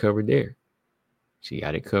got it covered there. She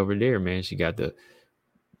got it covered there, man. She got the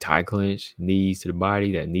tie clinch, knees to the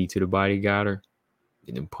body. That knee to the body got her.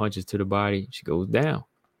 And then punches to the body. She goes down.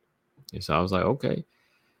 And so I was like, okay.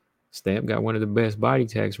 Stamp got one of the best body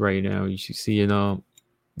tags right now. You should see in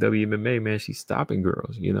WMMA, man. She's stopping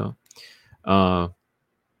girls, you know.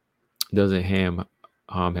 Doesn't Ham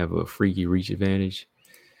have a freaky reach advantage?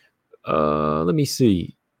 Let me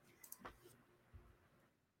see.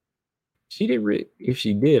 She didn't if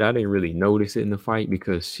she did, I didn't really notice it in the fight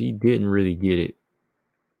because she didn't really get it.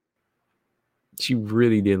 She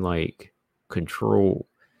really didn't like control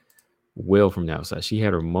well from the outside. She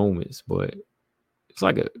had her moments, but it's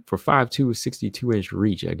like for 5'2", 62-inch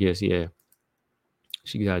reach, I guess. Yeah,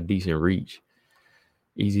 she got a decent reach.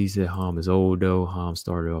 Easy said Ham is old though. Ham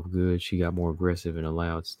started off good. She got more aggressive and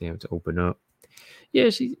allowed Stamp to open up. Yeah,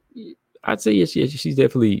 I'd say yes, she's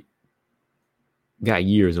definitely got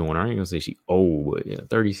years on her. I ain't gonna say she's old, but yeah,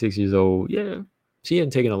 36 years old. Yeah, she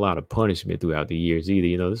hadn't taken a lot of punishment throughout the years either.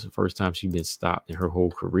 You know, this is the first time she's been stopped in her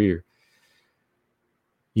whole career.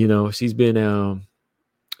 You know, she's been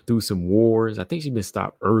through some wars. I think she's been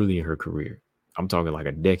stopped early in her career. I'm talking like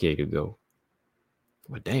a decade ago.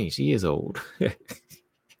 But dang, she is old.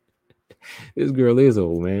 This girl is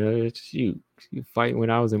old, man. She fighting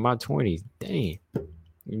when I was in my 20s. Dang,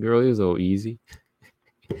 the girl is old, easy.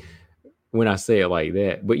 When I say it like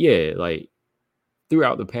that. But yeah, like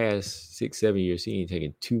throughout the past 6-7 years, she ain't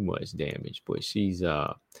taking too much damage. But she's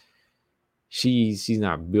not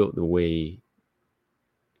built the way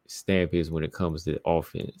Stamp is when it comes to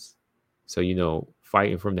offense. So, you know,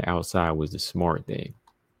 fighting from the outside was the smart thing.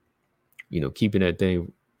 You know, keeping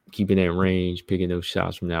that range, picking those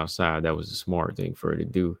shots from the outside, that was the smart thing for her to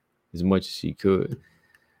do as much as she could.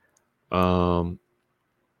 Who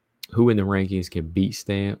in the rankings can beat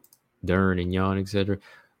Stamp? Dern and Yan, etc.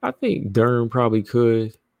 I think Dern probably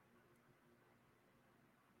could.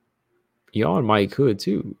 Yan might could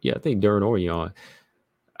too. Yeah, I think Dern or Yan.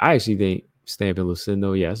 I actually think Stamp and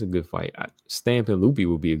Lucindo, yeah, that's a good fight. Stamp and Loopy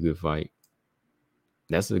would be a good fight.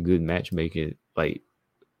 That's a good matchmaking, like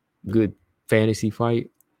good fantasy fight.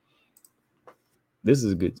 This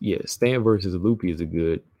is a good, yeah. Stamp versus Loopy is a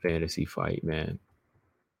good fantasy fight, man.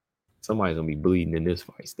 Somebody's gonna be bleeding in this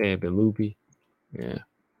fight. Stamp and Loopy. Yeah.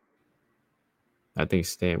 I think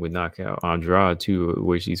Stamp would knock out Andrade too,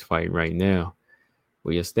 where she's fighting right now.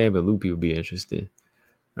 Well, yeah, Stamp and Loopy would be interesting.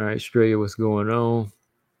 All right, Australia, what's going on?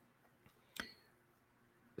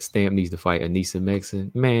 Stamp needs to fight Anissa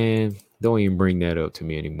Mexon. Man, don't even bring that up to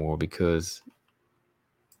me anymore because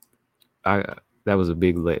I that was a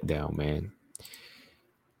big letdown, man.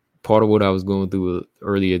 Part of what I was going through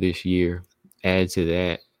earlier this year, add to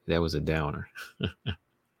that, that was a downer.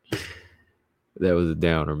 That was a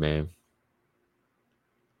downer, man.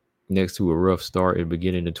 Next to a rough start at the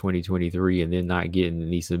beginning of 2023 and then not getting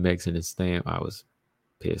Anissa Mexon and Stamp, I was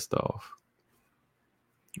pissed off.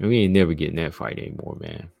 We ain't never getting that fight anymore,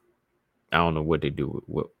 man. I don't know what they do,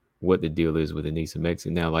 what the deal is with Anissa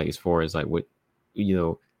Mexon now, like as far as like what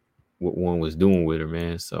what one was doing with her,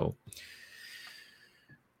 man. So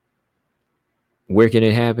where can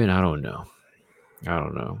it happen? I don't know. I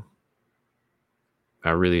don't know.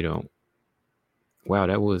 I really don't. Wow,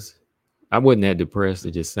 I wasn't that depressed.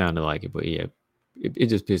 It just sounded like it, but yeah, it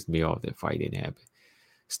just pissed me off that fight didn't happen.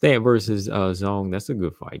 Stamp versus Zong, that's a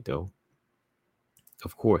good fight though.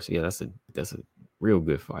 Of course, yeah, that's a real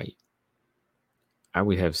good fight. I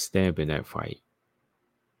would have Stamp in that fight.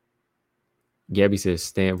 Gabby says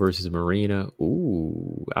Stamp versus Marina.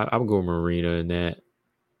 Ooh, I would go Marina in that.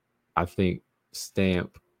 I think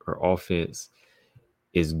Stamp, her offense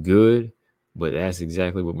is good, but that's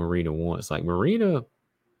exactly what Marina wants. Like Marina,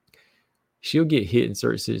 she'll get hit in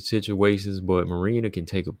certain situations, but Marina can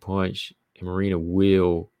take a punch and Marina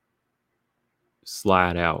will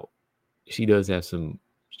slide out. She does have some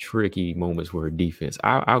tricky moments with her defense.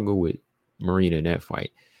 I'll go with Marina in that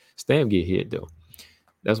fight. Stamp get hit though.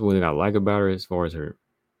 That's one thing I like about her as far as her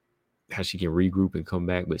how she can regroup and come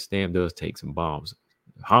back. But Stamp does take some bombs.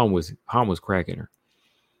 Ham was cracking her.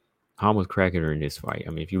 Ham was cracking her in this fight.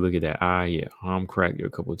 I mean, if you look at that eye, yeah, Ham cracked her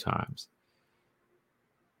a couple of times.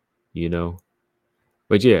 You know,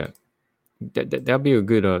 but yeah, that'd be a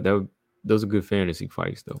good those are good fantasy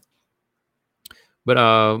fights though.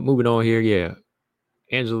 But moving on here, yeah,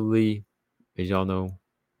 Angela Lee, as y'all know,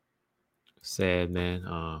 sad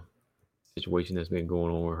man. Situation that's been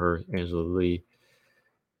going on with her, Angela Lee,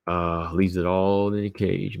 leaves it all in the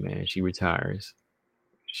cage, man. She retires.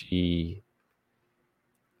 She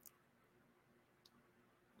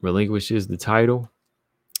relinquishes the title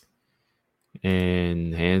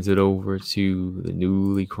and hands it over to the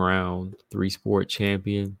newly crowned 3-sport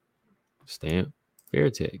champion, Stamp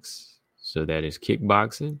Fairtex. So that is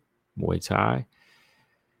kickboxing, Muay Thai,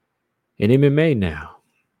 and MMA now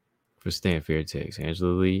for Stamp Fairtex.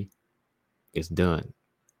 Angela Lee is done.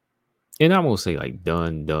 And I won't say like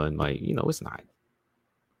done. Like, it's not.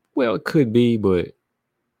 Well, it could be, but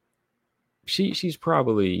she's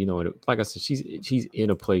probably, like I said, she's in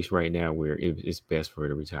a place right now where it's best for her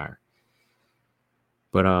to retire.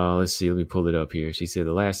 But let's see, let me pull it up here. She said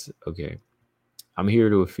okay. I'm here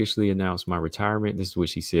to officially announce my retirement. This is what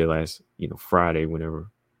she said last, Friday,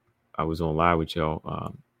 whenever I was on live with y'all.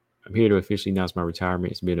 I'm here to officially announce my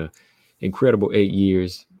retirement. It's been an incredible 8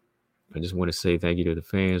 years. I just want to say thank you to the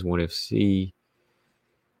fans, ONE FC,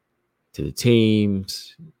 to the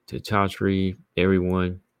teams, to Chatri,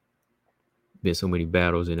 everyone. Been so many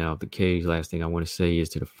battles in and out the cage. Last thing I want to say is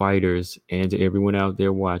to the fighters and to everyone out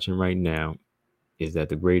there watching right now is that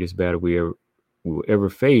the greatest battle we will ever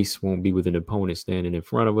face won't be with an opponent standing in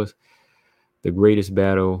front of us. The greatest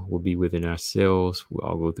battle will be within ourselves. We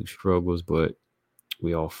all go through struggles, but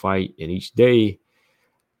we all fight. And each day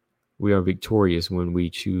we are victorious when we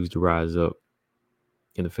choose to rise up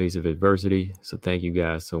in the face of adversity. So thank you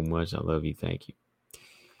guys so much. I love you. Thank you.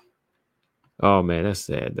 Oh man, that's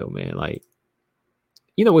sad though, man. Like,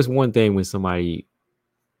 it's one thing when somebody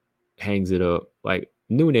hangs it up. Like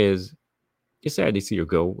Nunes, it's sad to see her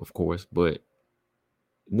go, of course, but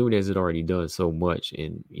Nunes had already done so much.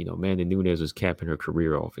 And, Amanda Nunes was capping her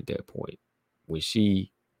career off at that point. When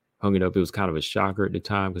she hung it up, it was kind of a shocker at the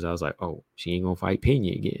time because I was like, oh, she ain't going to fight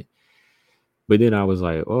Pena again. But then I was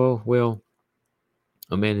like, oh, well,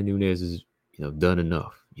 Amanda Nunes is, done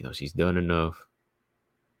enough. She's done enough.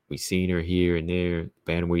 We've seen her here and there.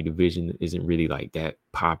 Bantamweight division isn't really like that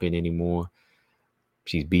popping anymore.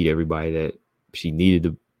 She's beat everybody that she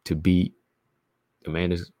needed to beat.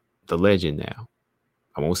 Amanda's the legend now.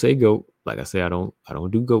 I won't say GOAT. Like I said, I don't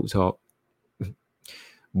do GOAT talk.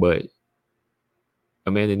 But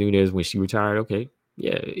Amanda Nunes, when she retired, okay,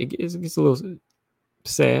 yeah, it gets a little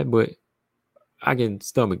sad, but I can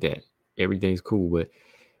stomach that. Everything's cool. But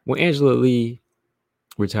when Angela Lee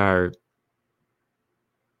retired,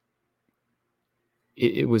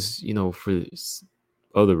 it was, for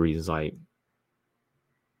other reasons. Like,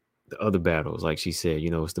 the other battles, like she said,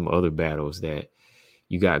 it's them other battles that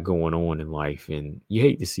you got going on in life. And you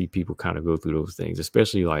hate to see people kind of go through those things,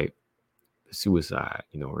 especially like suicide,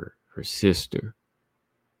 her sister,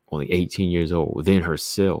 only 18 years old, then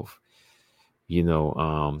herself,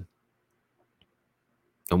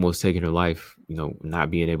 almost taking her life, not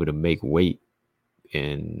being able to make weight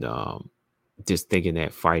and just thinking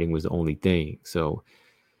that fighting was the only thing. So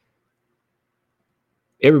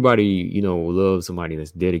everybody, loves somebody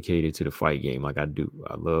that's dedicated to the fight game like I do.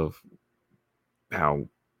 I love how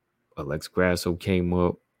Alex Grasso came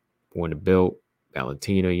up, won the belt.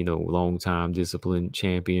 Valentina, long time disciplined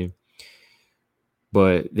champion.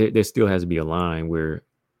 But there still has to be a line where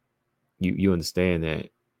you understand that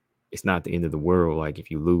it's not the end of the world. Like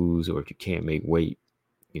if you lose or if you can't make weight,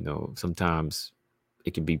 sometimes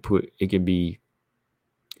it can be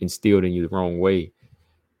instilled in you the wrong way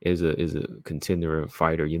as a contender or a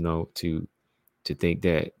fighter, to think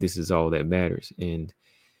that this is all that matters. And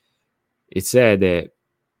it's sad that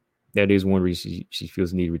is one reason she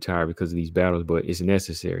feels the need to retire, because of these battles, but it's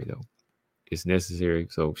necessary though. It's necessary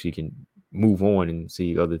so she can move on and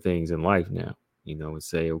see other things in life now, and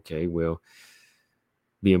say, okay, well,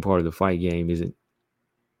 being part of the fight game isn't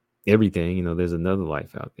everything. There's another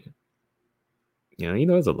life out there.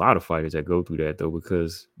 There's a lot of fighters that go through that though,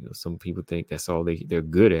 because some people think that's all they're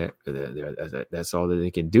good at. That's all that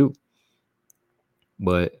they can do.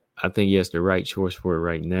 But I think yes, the right choice for it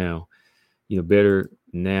right now. Better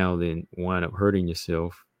now than wind up hurting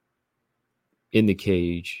yourself in the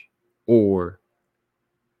cage or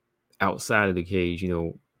outside of the cage,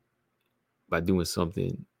 by doing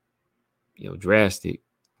something, drastic,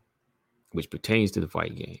 which pertains to the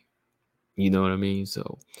fight game. You know what I mean?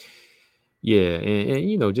 So, yeah.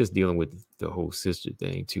 And just dealing with the whole sister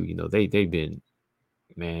thing too, they've been,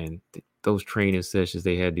 man, those training sessions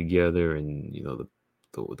they had together and,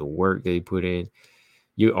 the work they put in,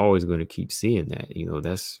 you're always going to keep seeing that.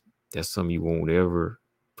 That's something you won't ever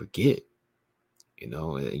forget.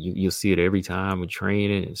 You'll see it every time in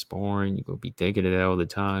training and sparring. You're going to be thinking of that all the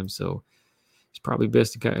time. So it's probably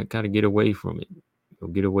best to kind of get away from it.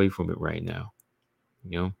 Get away from it right now.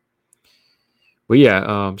 But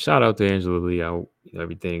yeah, shout out to Angela Lee. I hope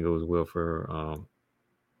everything goes well for her.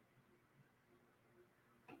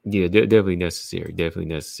 Yeah, definitely necessary.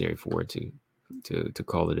 Definitely necessary for it to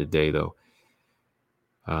call it a day though.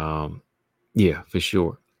 Yeah, for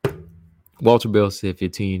sure. Walter Bell said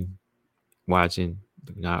 15 watching.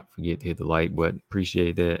 Do not forget to hit the like button.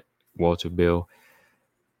 Appreciate that, Walter Bell.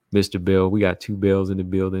 Mr. Bell, we got two Bells in the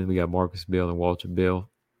building. We got Marcus Bell and Walter Bell.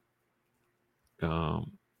 No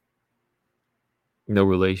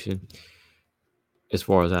relation, as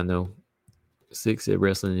far as I know. Six said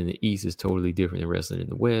wrestling in the East is totally different than wrestling in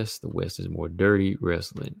the West. The West is more dirty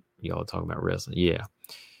wrestling. Y'all talking about wrestling, yeah.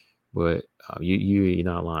 But you're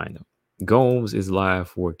not lying though. Gomes is live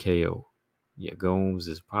for KO. Yeah, Gomes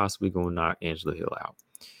is possibly going to knock Angela Hill out.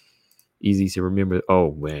 Easy to remember.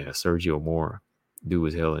 Oh man, Sergio Mora, dude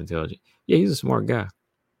was hella intelligent. Yeah, he's a smart guy.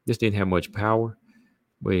 Just didn't have much power,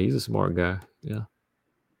 but yeah, he's a smart guy. Yeah,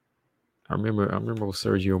 I remember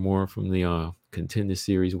Sergio Mora from the Contender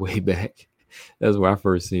Series way back. That's where I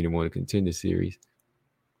first seen him on the Contender Series.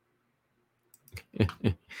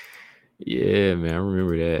 Yeah, man, I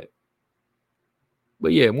remember that.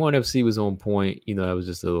 But yeah, ONE FC was on point. That was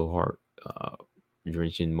just a little heart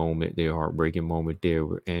wrenching moment there, heartbreaking moment there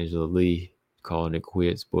with Angela Lee calling it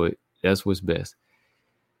quits. But that's what's best.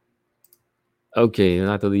 Okay,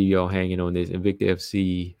 not to leave y'all hanging on this. Invicta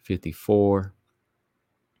FC 54.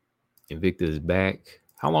 Invicta is back.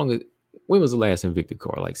 When was the last Invicta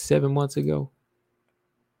card? Like 7 months ago?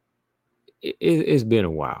 It's been a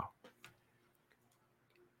while.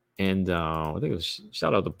 And I think it was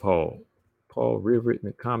shout out to Paul. Paul Rivert in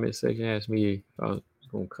the comment section asked me if I was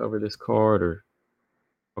going to cover this card or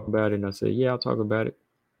talk about it. And I said, yeah, I'll talk about it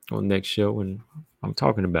on the next show. And I'm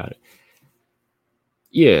talking about it.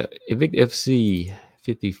 Yeah, Invicta FC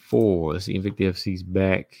 54. Let's see, Invicta FC's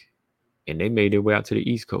back. And they made their way out to the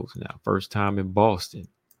East Coast now. First time in Boston.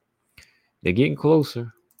 They're getting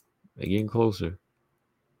closer.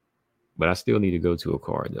 But I still need to go to a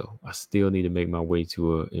card, though. I still need to make my way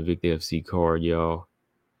to a Invicta FC card, y'all.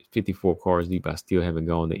 54 cards deep. I still haven't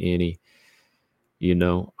gone to any.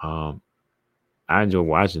 I enjoy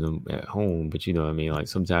watching them at home, but you know what I mean? Like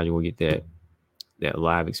sometimes you want to get that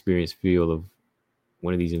live experience feel of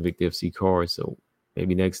one of these Invicta FC cards. So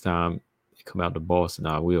maybe next time they come out to Boston,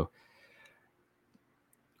 I will.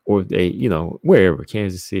 Or if they, wherever,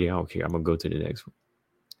 Kansas City, I don't care. I'm going to go to the next one.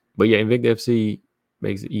 But yeah, Invicta FC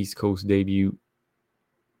makes the East Coast debut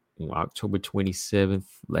on October 27th,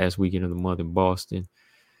 last weekend of the month in Boston.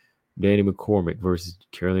 Danny McCormick versus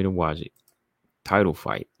Carolina Wojcik. Title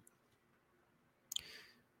fight.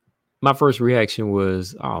 My first reaction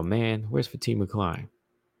was, "Oh man, where's Fatima Klein?"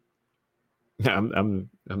 I'm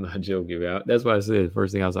not joking about. That's why I said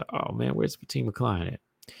first thing I was like, "Oh man, where's Fatima Klein at?"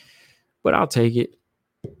 But I'll take it.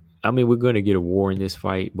 I mean, we're gonna get a war in this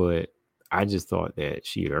fight, but I just thought that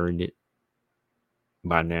she had earned it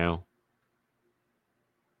by now.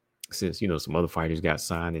 Since some other fighters got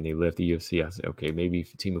signed and they left the UFC, I said, okay, maybe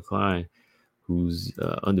Fatima Klein, who's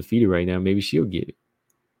undefeated right now, maybe she'll get it.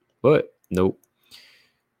 But nope.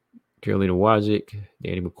 Carolina Wojcik,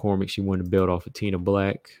 Danny McCormick, she won the belt off of Tina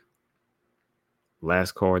Black.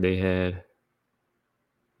 Last card they had.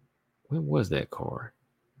 When was that card?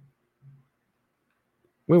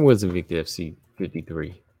 When was Invicta FC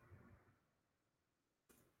 53?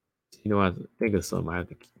 I think of something. I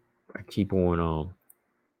keep on.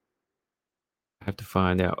 I have to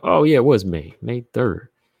find out. Oh yeah, it was May 3rd.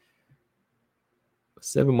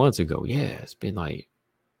 7 months ago. Yeah, it's been like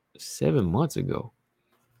 7 months ago.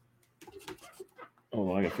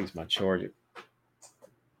 Oh, I gotta fix my charger.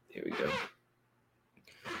 Here we go.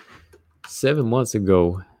 7 months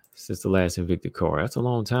ago since the last Invicta card. That's a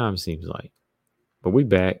long time, seems like. But we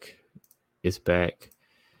back. It's back.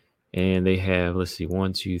 And they have, let's see,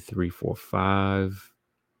 1, 2, 3, 4, 5.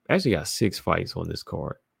 Actually got 6 fights on this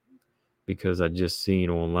card. Because I just seen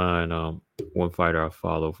online one fighter I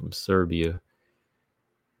follow from Serbia.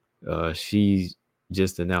 She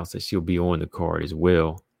just announced that she'll be on the card as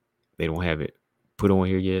well. They don't have it put on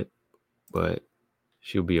here yet, but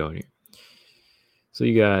she'll be on here. So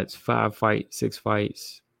you got 6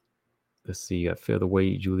 fights. Let's see, you got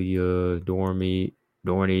featherweight Julia Dorney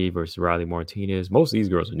versus Riley Martinez. Most of these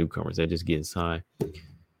girls are newcomers. They're just getting signed. Got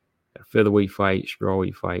a featherweight fight,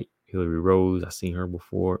 strawweight fight, Hillary Rose. I've seen her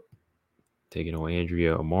before. Taking on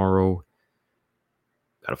Andrea Amaro.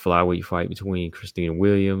 Got a flyweight fight between Christina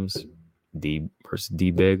Williams versus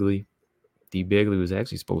D. Begley. D. Begley was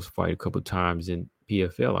actually supposed to fight a couple times in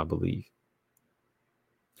PFL, I believe.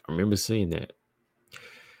 I remember seeing that.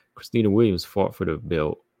 Christina Williams fought for the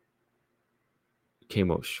belt.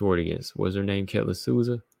 Came up short against, what's her name? Ketlin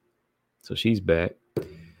Souza. So she's back.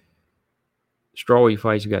 Strawweight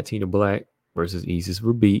fights, you got Tina Black versus Isis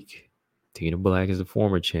Verbeek. Tina Black is a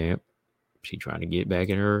former champ. She trying to get back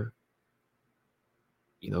in her,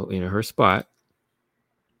 in her spot.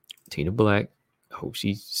 Tina Black, I hope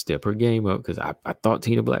she step her game up because I thought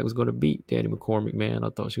Tina Black was going to beat Danny McCormick, man. I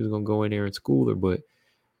thought she was going to go in there and school her, but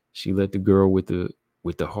she let the girl with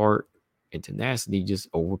the heart and tenacity just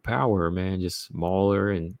overpower her, man. Just smaller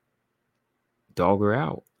and dog her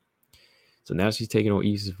out. So now she's taking on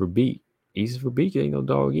Isis Verbeek. Isis Verbeek ain't no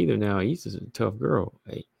dog either now. Isis is a tough girl.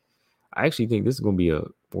 Hey, I actually think this is going to be a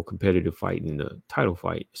more competitive fight than the title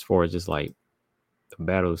fight as far as just like a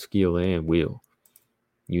battle of skill and will,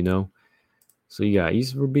 So you got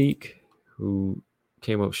Isis Verbeek, who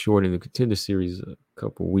came up short in the Contender Series a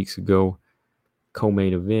couple of weeks ago.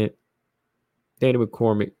 Co-main event. Danny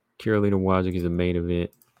McCormick, Carolina Wojcik is the main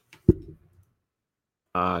event.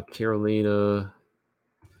 Carolina,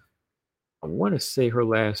 I want to say her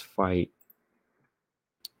last fight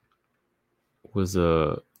was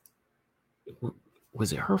it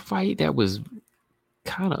her fight that was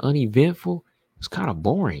kind of uneventful? It was kind of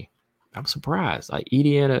boring. I'm surprised. Like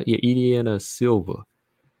Ediana Silva.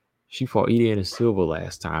 She fought Ediana Silva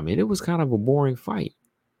last time, and it was kind of a boring fight.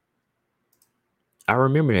 I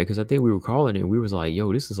remember that because I think we were calling it. And we was like,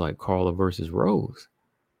 "Yo, this is like Carla versus Rose."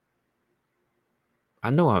 I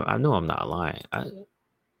know I'm not lying.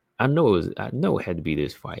 I know it had to be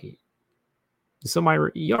this fight.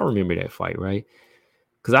 Y'all remember that fight, right?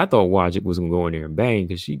 Because I thought Wojcik was gonna go in there and bang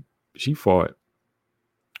because she fought.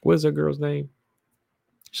 What's that girl's name?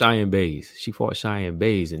 Cheyenne Bays. She fought Cheyenne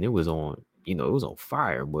Bays, and it was on. It was on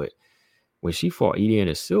fire. But when she fought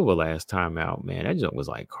Ediana Silva last time out, man, that jump was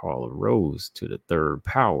like Carla Rose to the third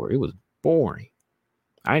power. It was boring.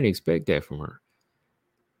 I didn't expect that from her.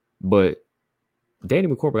 But Danny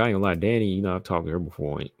McCormick, I ain't gonna lie, Danny, I've talked to her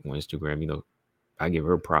before on Instagram. I give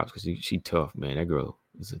her props because she tough, man. That girl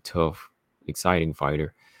is a tough, exciting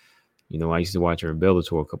fighter. I used to watch her in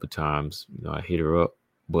Bellator a couple of times. I hit her up.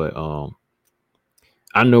 But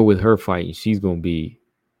I know with her fighting, she's gonna be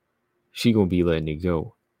letting it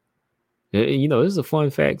go. This is a fun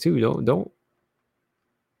fact too. Don't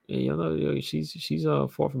she's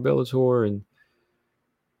fought for Bellator and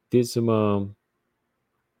did some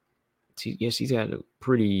she's had a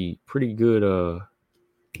pretty good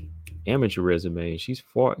amateur resume. She's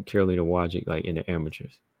fought Carolina Wojcik like in the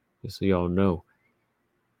amateurs. Just so y'all know.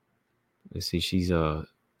 Let's see, she's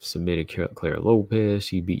submitted Clara Lopez.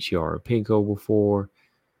 She beat Chiara Pinko before.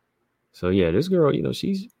 So yeah, this girl,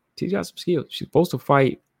 she's got some skills. She's supposed to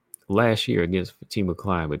fight last year against Fatima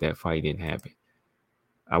Klein, but that fight didn't happen.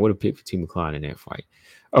 I would have picked Fatima Klein in that fight.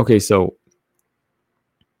 Okay, so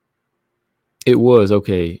it was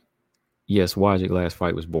okay. Yes, Wajik last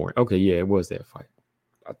fight was boring. Okay, yeah, it was that fight.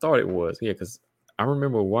 I thought it was, yeah, because I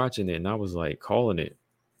remember watching it and I was like calling it,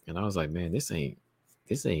 and I was like, man, this ain't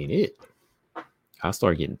it. I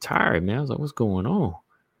started getting tired, man. I was like, what's going on?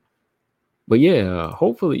 But yeah,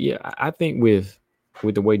 hopefully, yeah, I think with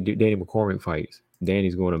the way Danny McCormick fights,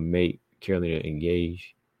 Danny's going to make Carolina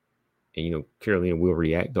engage, and Carolina will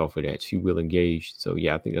react off of that. She will engage. So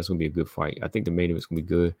yeah, I think that's going to be a good fight. I think the main event's going to be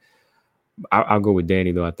good. I'll go with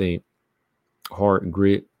Danny though. I think heart and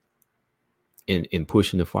grit and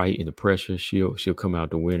pushing the fight and the pressure, she'll come out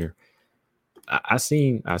the winner. I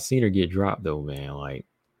seen her get dropped though, man. Like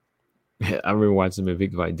I remember watching the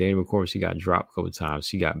Victor fight. Danny McCormick, she got dropped a couple times.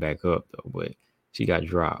 She got back up though, but she got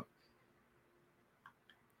dropped.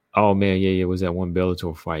 Oh man, yeah, it was that one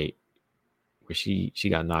Bellator fight where she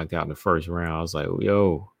got knocked out in the first round. I was like,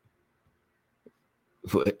 yo,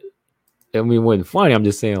 but I mean, it wasn't funny. I'm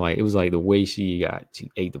just saying, like, it was like the way she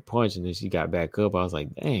ate the punch and then she got back up. I was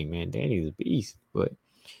like, dang, man, Danny's a beast. But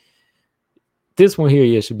this one here,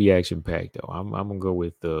 yeah, should be action packed though. I'm gonna go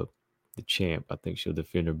with the champ. I think she'll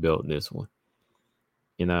defend her belt in this one.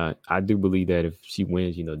 And I do believe that if she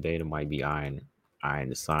wins, Dana might be eyeing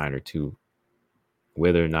to sign her too.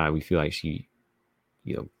 Whether or not we feel like she,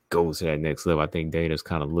 goes to that next level, I think Dana's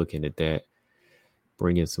kind of looking at that,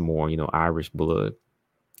 bringing some more, Irish blood,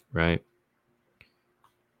 right?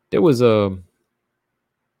 There was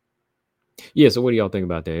yeah. So what do y'all think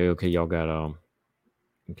about that? Okay, y'all got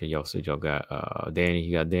okay, y'all said y'all got Danny.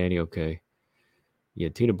 You got Danny. Okay, yeah.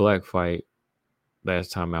 Tina Black fight.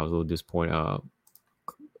 Last time I was a little disappointed.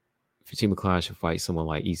 Fatima Klein should fight someone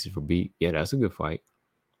like Issa Verbeek. Yeah, that's a good fight.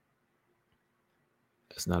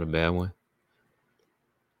 That's not a bad one.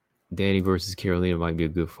 Danny versus Carolina might be a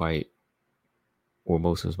good fight. Or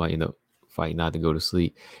most of us might end up fighting not to go to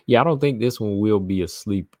sleep. Yeah, I don't think this one will be a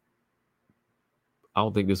sleep. I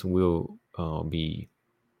don't think this one will be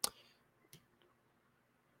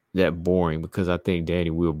that boring because I think Danny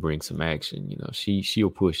will bring some action. She'll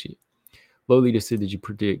push it. Lolita said, did you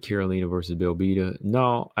predict Carolina versus Belbita?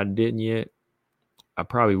 No, I didn't yet. I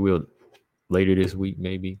probably will later this week,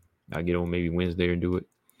 maybe. I'll get on maybe Wednesday and do it.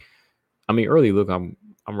 I mean, early look, I'm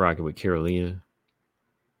rocking with Carolina.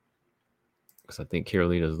 Because I think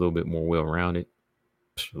Carolina is a little bit more well-rounded.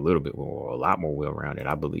 A lot more well-rounded,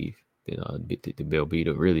 I believe, than the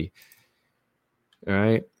Belbita, really. All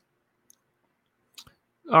right.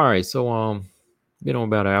 So been on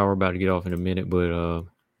about an hour, about to get off in a minute, but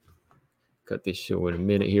cut this show in a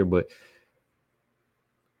minute here, but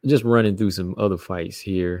just running through some other fights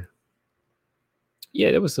here.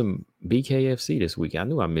 Yeah, there was some BKFC this week. I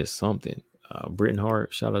knew I missed something. Britain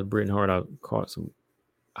Hart, shout out to Britain Hart. I caught some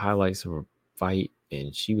highlights of her fight,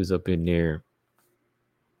 and she was up in there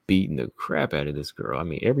beating the crap out of this girl. I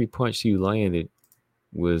mean, every punch she landed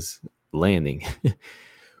was landing.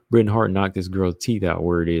 Britain Hart knocked this girl's teeth out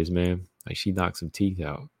where it is, man. Like she knocked some teeth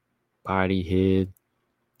out. Body, head.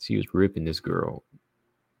 She was ripping this girl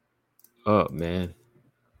up, man.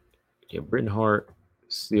 Yeah, Britain Hart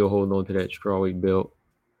still holding on to that strawweight belt.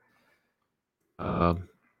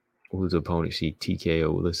 Who's the opponent? She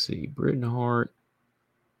TKO. Let's see. Britain Hart.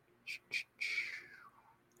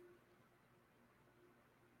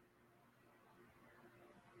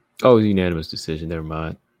 Oh, unanimous decision. Never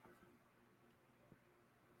mind.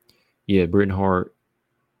 Yeah, Britain Hart,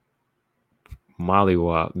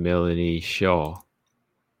 mollywop Melanie Shaw.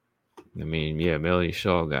 I mean, yeah, Melanie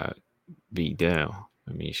Shaw got beat down.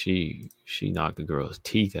 I mean, she knocked the girl's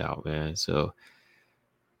teeth out, man. So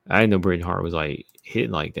I didn't know Britain Hart was like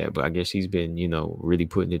hitting like that, but I guess she's been, really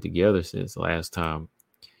putting it together since the last time.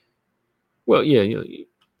 Well, yeah,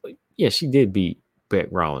 yeah, she did beat Beck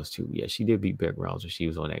Rollins too. Yeah, she did beat Beck Rollins when she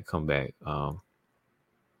was on that comeback.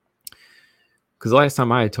 Because last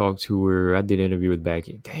time I had talked to her, I did an interview with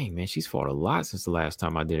Becky. Dang, man, she's fought a lot since the last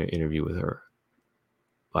time I did an interview with her.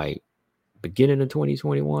 Like beginning of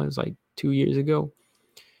 2021, it's like 2 years ago.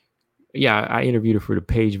 Yeah, I interviewed her for the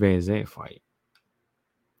Paige Van Zandt fight.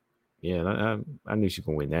 Yeah, I knew she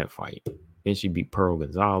could win that fight. Then she beat Pearl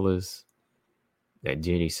Gonzalez, that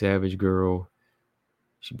Jenny Savage girl.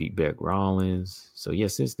 She beat Beck Rollins. So yeah,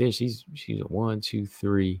 since then she's a 1, 2,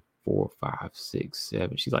 3, 4, 5, 6,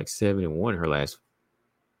 7. She's like 7-1 her last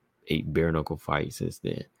 8 bare knuckle fights since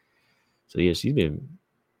then. So yeah, she's been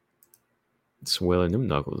swelling them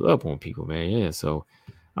knuckles up on people, man. Yeah, so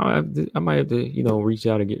I might have to, reach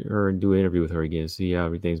out and get her and do an interview with her again, see how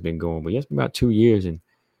everything's been going. But yeah, it's been about 2 years, and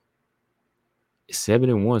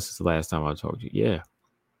 7-1 since the last time I talked to you. Yeah.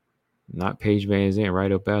 Not Paige Van Zandt,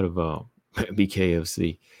 right up out of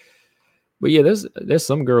BKFC. But yeah, there's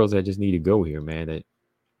some girls that just need to go here, man. That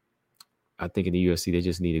I think in the UFC they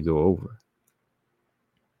just need to go over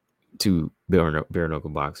to bare knuckle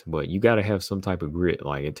boxing. But you got to have some type of grit.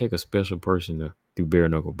 Like it take a special person to do bare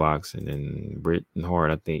knuckle boxing, and Britton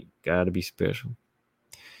Hart, I think, got to be special.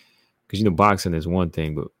 Because boxing is one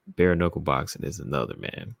thing, but bare knuckle boxing is another,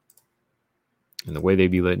 man. And the way they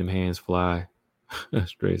be letting them hands fly,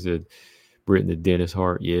 straight said Britton the Dennis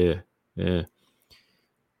Hart, yeah.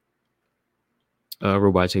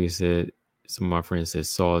 Robot Chicken said, some of my friends said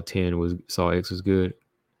Saw X was good.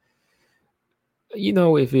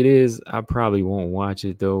 If it is, I probably won't watch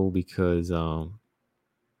it though, because I'm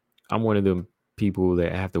one of them people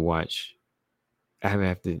that have to watch. I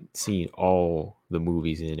have to see all the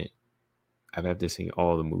movies in it. I have to see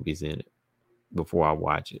all the movies in it before I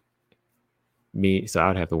watch it. So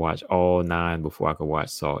I'd have to watch all 9 before I could watch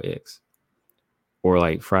Saw X. Or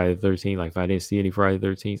like Friday the 13th. Like if I didn't see any Friday the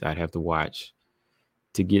 13th, I'd have to watch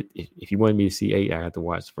to get. If you wanted me to see 8, I have to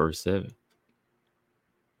watch the first 7.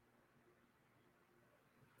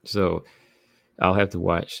 So I'll have to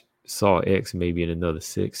watch Saw X maybe in another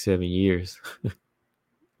 6-7 years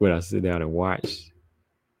when I sit down and watch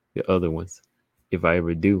the other ones, if I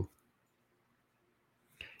ever do.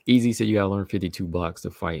 Easy said you gotta learn 52 blocks to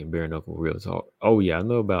fight in bare knuckle. Real talk. Oh yeah, I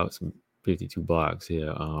know about some 52 blocks.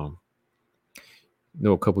 Yeah,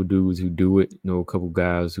 know a couple dudes who do it. Know a couple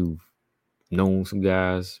guys who've known some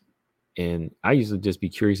guys, and I used to just be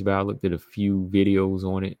curious about it. I looked at a few videos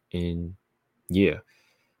on it, and yeah,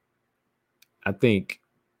 I think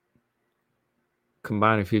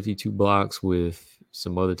combining 52 blocks with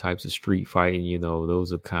some other types of street fighting,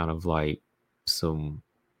 those are kind of like some.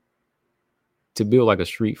 To build like a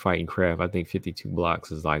street fighting craft, I think 52 blocks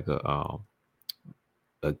is like a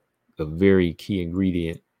very key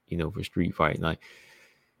ingredient, for street fighting. Like,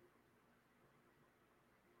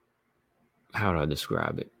 how do I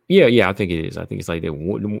describe it? Yeah, I think it is. I think it's like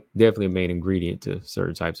definitely a main ingredient to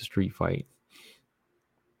certain types of street fight.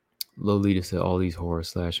 Lolita said all these horror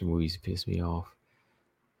slasher movies piss me off.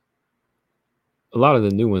 A lot of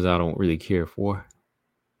the new ones I don't really care for.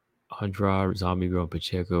 Andrade, Zombie Girl, and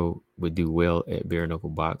Pacheco would do well at bare knuckle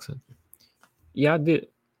boxing. Yeah, I did.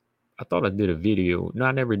 I thought I did a video. No,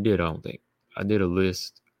 I never did. I don't think I did a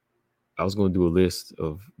list. I was going to do a list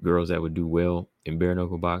of girls that would do well in bare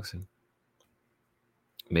knuckle boxing.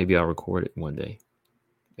 Maybe I'll record it one day.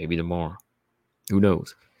 Maybe tomorrow. Who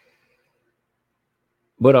knows?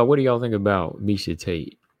 But what do y'all think about Miesha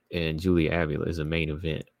Tate and Julia Avila as a main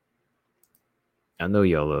event? I know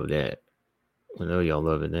y'all love that. I know y'all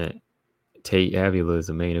loving that. Tate Avila is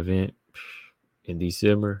the main event in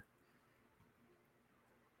December.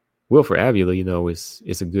 Well, for Avila,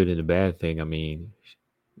 it's a good and a bad thing. I mean,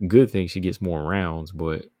 good thing she gets more rounds,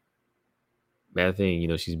 but bad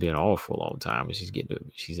thing, she's been off for a long time and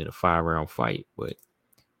she's in a 5-round fight, but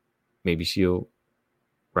maybe she'll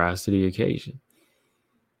rise to the occasion.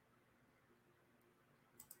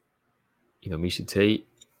 Miesha Tate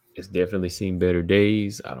has definitely seen better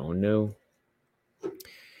days. I don't know.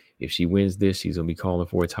 If she wins this, she's going to be calling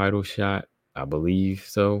for a title shot. I believe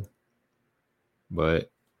so.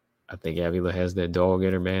 But I think Avila has that dog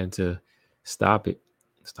in her, man, to stop it.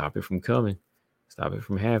 Stop it from coming. Stop it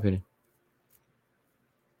from happening.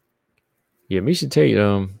 Yeah, Miesha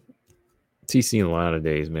Tate, she's seen a lot of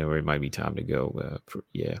days, man, where it might be time to go.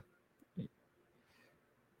 Yeah.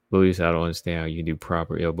 Louis, I don't understand how you do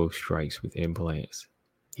proper elbow strikes with implants.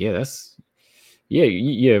 Yeah,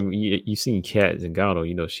 you've seen Kat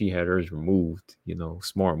Zingano, she had hers removed,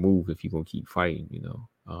 smart move if you're going to keep fighting,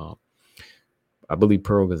 I believe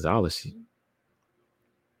Pearl Gonzalez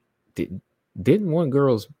didn't one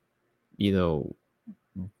girl's,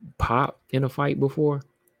 pop in a fight before.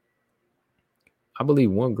 I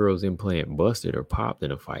believe one girl's implant busted or popped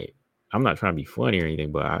in a fight. I'm not trying to be funny or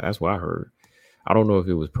anything, but that's what I heard. I don't know if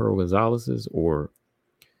it was Pearl Gonzalez's or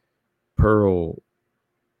Pearl.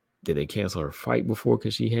 Did they cancel her fight before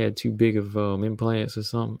because she had too big of implants or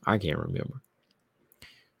something? I can't remember.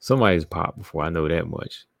 Somebody's popped before. I know that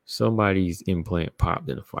much. Somebody's implant popped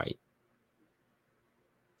in a fight.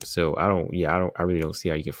 So I really don't see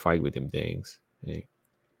how you can fight with them things.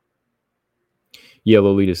 Yeah,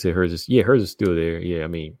 Lolita said hers is still there. Yeah, I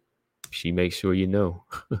mean, she makes sure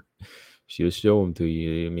she'll show them to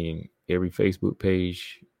you. I mean, every Facebook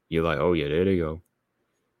page, you're like, oh yeah, there they go.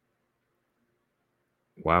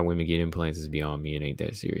 Why women get implants is beyond me. It ain't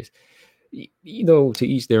that serious. To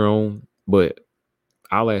each their own. But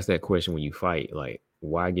I'll ask that question when you fight. Like,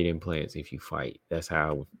 why get implants if you fight? That's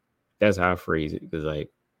how That's how I phrase it. Because like,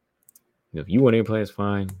 if you want implants,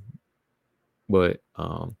 fine. But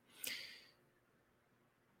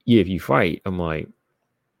yeah, if you fight, I'm like,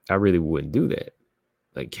 I really wouldn't do that.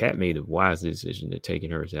 Like, Kat made a wise decision to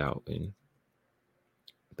taking hers out, and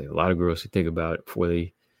I think a lot of girls should think about it before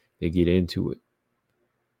they get into it.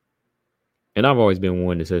 And I've always been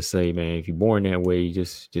one to just say, man, if you're born that way, you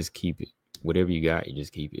just keep it. Whatever you got, you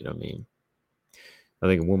just keep it. I mean, I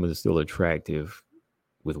think a woman is still attractive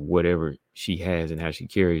with whatever she has and how she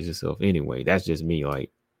carries herself anyway. That's just me.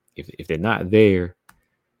 Like, if they're not there,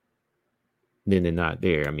 then they're not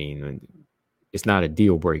there. I mean, it's not a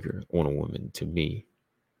deal breaker on a woman to me.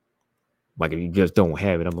 Like, if you just don't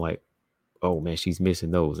have it, I'm like, oh man, she's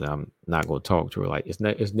missing those. And I'm not gonna talk to her. Like, it's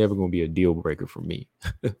never gonna be a deal breaker for me.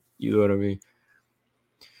 You know what I mean?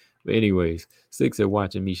 But anyways, Six said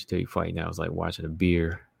watching Misha Tate fight now is like watching a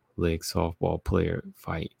beer leg softball player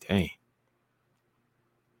fight. Dang.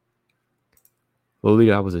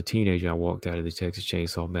 Lolita, I was a teenager. I walked out of the Texas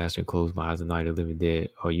Chainsaw Massacre and closed my eyes the Night of the Living Dead.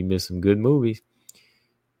 Oh, you missed some good movies.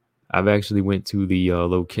 I've actually went to the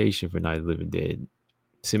location for Night of the Living Dead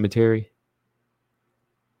cemetery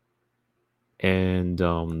and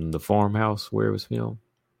the farmhouse where it was filmed.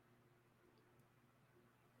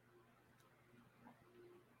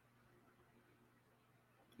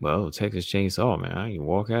 Well, Texas Chainsaw, man, I can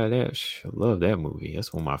walk out of that. I love that movie.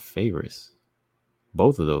 That's one of my favorites.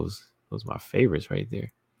 Both of those are my favorites right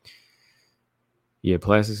there. Yeah,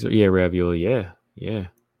 plastics. Yeah, ravioli. Yeah.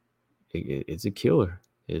 It's a killer.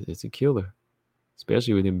 It's a killer,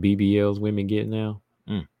 especially with them BBLs women get now.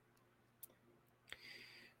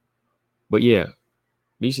 But yeah,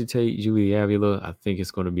 Misha Tate, Julie Avila. I think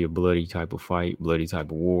it's going to be a bloody type of fight, bloody type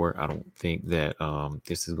of war. I don't think that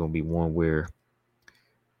this is going to be one where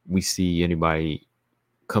we see anybody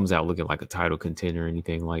comes out looking like a title contender or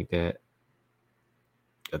anything like that.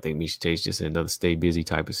 I think Misha Tate's just another stay busy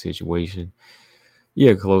type of situation.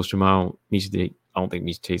 Yeah, Colostrum. I don't think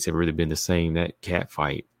Misha Tate's ever really been the same. That cat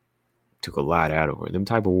fight took a lot out of her. Them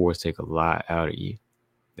type of wars take a lot out of you.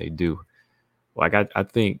 They do. Like, I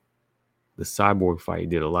think the Cyborg fight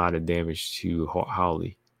did a lot of damage to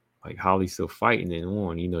Holly. Like, Holly's still fighting and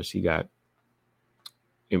on. You know, she got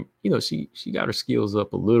her skills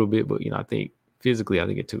up a little bit, but I think physically,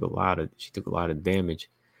 she took a lot of damage.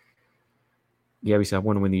 Gabby said, I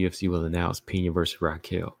wonder when the UFC will announce Pena versus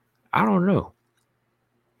Raquel. I don't know.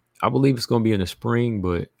 I believe it's going to be in the spring,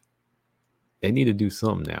 but they need to do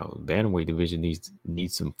something now. The bantamweight division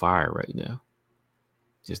needs some fire right now,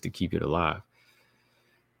 just to keep it alive.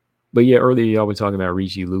 But yeah, earlier y'all were talking about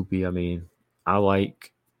Ricci Lupi. I mean, I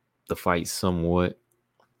like the fight somewhat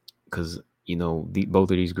because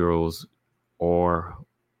both of these girls are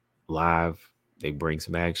live. They bring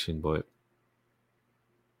some action, but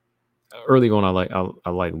early on, I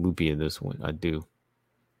like Lupi in this one. I do.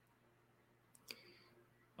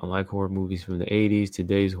 Unlike horror movies from the 80s,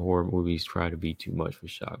 today's horror movies try to be too much for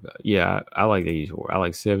shock value. Yeah, I like 80s horror. I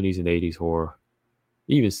like 70s and 80s horror,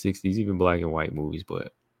 even 60s, even black and white movies,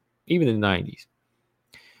 but even in the 90s.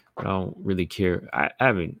 But I don't really care. I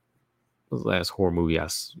haven't. What was the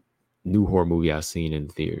last new horror movie I've seen in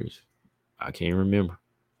the theaters? I can't remember.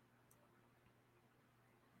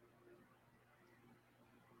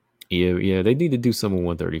 Yeah, they need to do something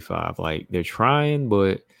 135. Like, they're trying,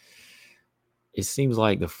 but it seems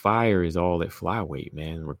like the fire is all at flyweight,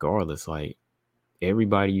 man. Regardless, like,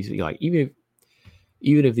 everybody you see, like, even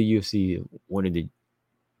if the UFC wanted to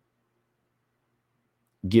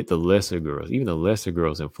get the lesser girls, even the lesser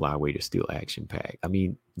girls in flyweight are still action packed. I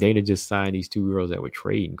mean, Dana just signed these two girls that were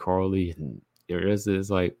trading, Carly and the rest. It's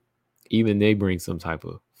like, even they bring some type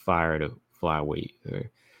of fire to flyweight. Or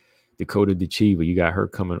Dakota DeChiva, you got her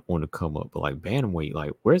coming on the come up, but like bantamweight,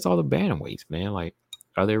 like, where's all the bantamweights, man? Like,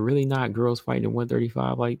 are there really not girls fighting at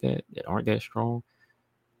 135 like that aren't that strong?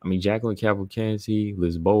 I mean, Jacqueline Cavalcanti,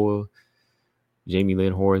 Lisboa, Jamie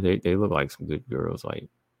Lynn Hoare, they look like some good girls. Like,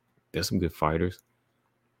 they're some good fighters.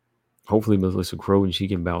 Hopefully Melissa Crowden, she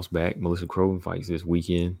can bounce back. Melissa Crowden fights this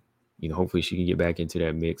weekend. Hopefully she can get back into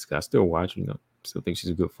that mix. I still watch, still think she's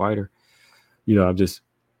a good fighter. I just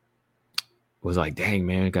was like, dang,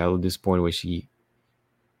 man, got a little disappointed when she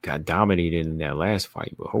got dominated in that last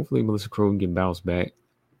fight. But hopefully Melissa Crowden can bounce back.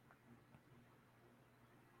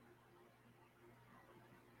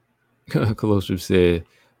 Colostrum said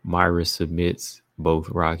Myra submits both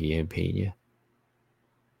Rocky and Pena.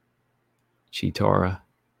 Chitara.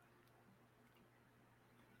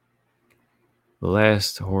 The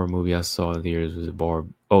last horror movie I saw in theaters was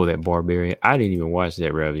that Barbarian. I didn't even watch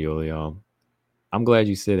that, Ravioli. I'm glad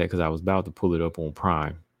you said that because I was about to pull it up on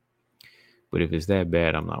Prime. But if it's that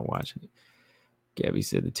bad, I'm not watching it. Gabby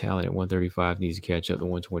said the talent at 135 needs to catch up to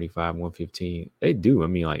 125, 115. They do. I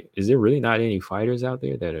mean, like, is there really not any fighters out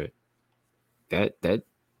there that are that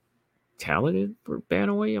talented for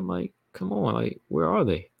bantamweight? I'm like, come on, like, where are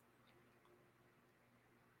they?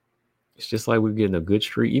 It's just like we're getting a good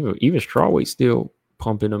streak. Even strawweight still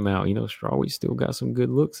pumping them out. Strawweight still got some good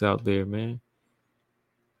looks out there, man.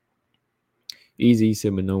 Easy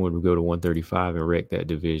said Manoa would go to 135 and wreck that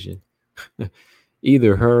division.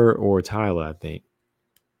 Either her or Tyler, I think.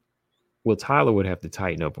 Well, Tyler would have to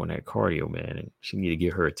tighten up on that cardio, man, and she need to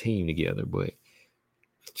get her team together. But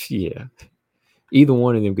yeah, either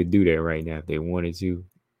one of them could do that right now if they wanted to.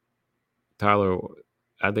 Tyler,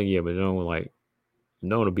 I think, yeah, but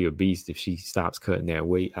known to be a beast if she stops cutting that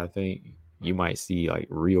weight. I think you might see like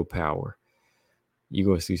real power. You're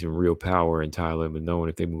gonna see some real power in Tyler and Manoa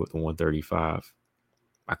if they move up to 135.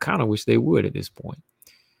 I kind of wish they would at this point.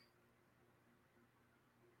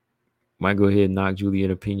 Might go ahead and knock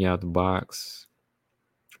Julieta Pena out the box.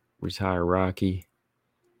 Retire Rocky.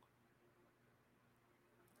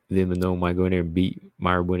 Then Manoa might go in there and beat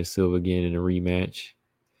Myra Bueno Silva again in a rematch.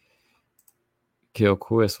 Kel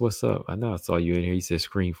Quest, what's up? I know I saw you in here. He said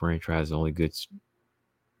Scream franchise is the only good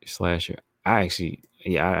slasher. I actually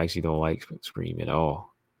don't like Scream at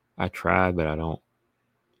all. I tried, but I don't.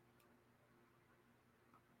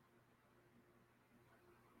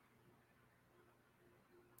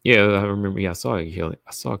 Yeah, I remember. Yeah, I saw it.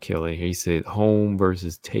 I saw Kelly here. He said Home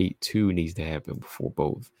versus Tate 2 needs to happen before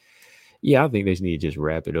both. Yeah, I think they just need to just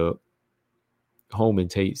wrap it up. Home and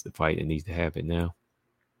Tate's the fight that needs to happen now.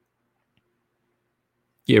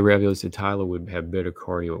 Yeah, Ravioli said Tyler would have better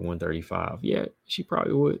cardio at 135. Yeah, she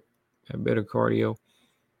probably would have better cardio.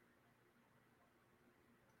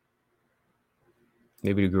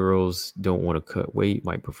 Maybe the girls don't want to cut weight,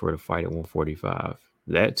 might prefer to fight at 145.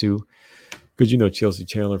 That too. Because, Chelsea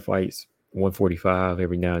Chandler fights 145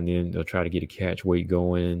 every now and then. They'll try to get a catch weight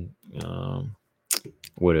going.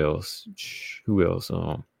 What else? Who else?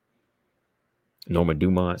 Norma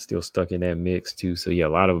Dumont still stuck in that mix too. So yeah, a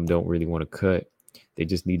lot of them don't really want to cut. They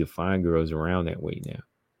just need to find girls around that weight now.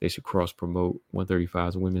 They should cross promote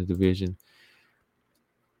 135's women's division.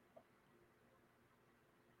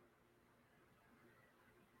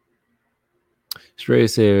 Straya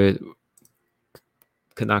said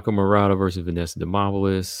Kanako Murata versus Vanessa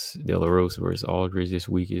Demopoulos, De La Rosa versus Aldridge this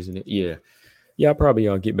week, isn't it? Yeah. Yeah, I'll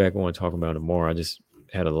probably get back on and talk about it tomorrow. I just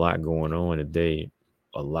had a lot going on today,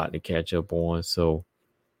 a lot to catch up on. So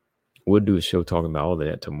we'll do a show talking about all of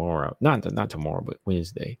that tomorrow. Not tomorrow, but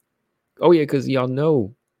Wednesday. Oh, yeah, because y'all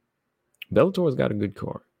know Bellator's got a good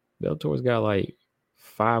card. Bellator's got like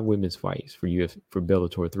 5 women's fights for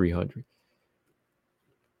Bellator 300.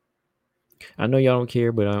 I know y'all don't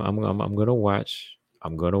care, but I'm gonna watch.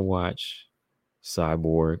 I'm gonna watch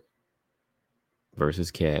Cyborg versus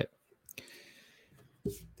Cat.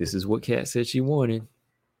 This is what Cat said she wanted.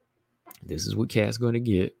 This is what Cat's gonna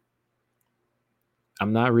get.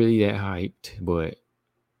 I'm not really that hyped, but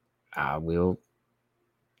I will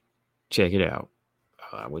check it out.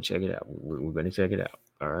 I will check it out. We're gonna check it out.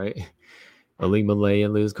 All right. Ali Malay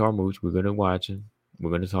and Liz Carmouche, we're gonna watch them. We're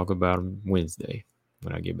gonna talk about them Wednesday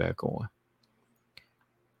when I get back on.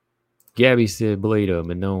 Gabby said Blada,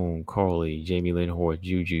 Manon, Carly, Jamie Lynn Horth,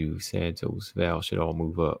 Juju, Santos, Val should all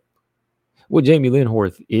move up. Well, Jamie Lynn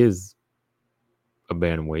Horth is a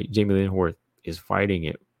bantamweight. Jamie Lynn Horth is fighting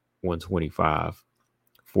at 125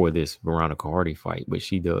 for this Veronica Hardy fight, but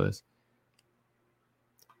she does.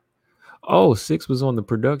 Oh, Six was on the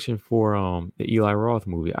production for the Eli Roth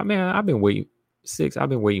movie. I mean, I've been waiting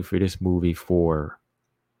for this movie for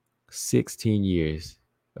 16 years.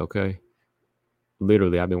 Okay.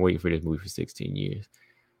 Literally, I've been waiting for this movie for 16 years.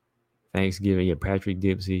 Thanksgiving, yeah, Patrick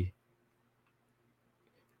Dempsey.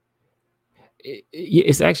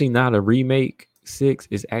 It's actually not a remake. Six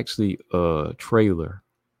is actually a trailer.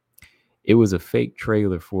 It was a fake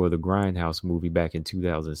trailer for the Grindhouse movie back in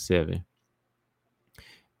 2007.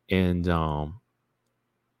 And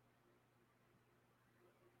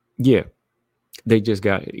yeah,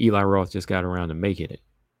 Eli Roth just got around to making it.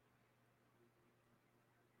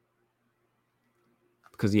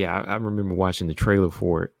 Because yeah, I remember watching the trailer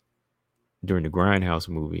for it during the Grindhouse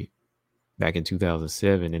movie back in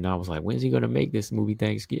 2007, and I was like, when's he gonna make this movie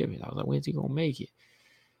Thanksgiving? I was like, when's he gonna make it?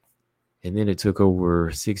 And then it took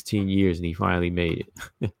over 16 years, and he finally made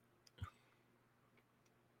it.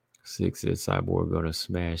 Six said Cyborg gonna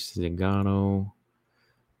smash Zingano.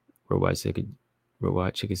 Robot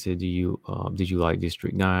Chicken said, did you like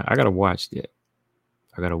District 9? I gotta watch that.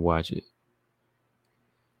 I gotta watch it.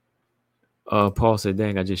 Paul said,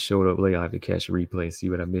 dang, I just showed up late. I have to catch a replay and see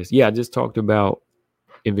what I missed. Yeah, I just talked about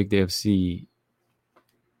Invicta FC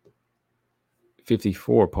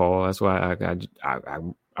 54, Paul. That's why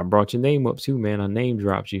I brought your name up too, man. I name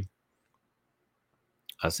dropped you.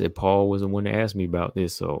 I said Paul was the one that asked me about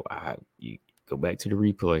this, so you go back to the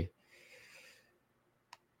replay.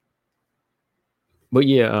 But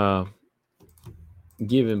yeah,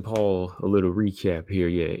 giving Paul a little recap here.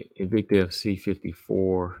 Yeah, Invicta FC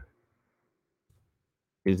 54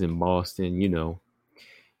 is in Boston,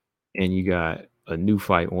 and you got a new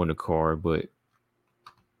fight on the card, but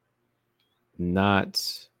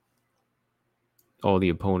not all the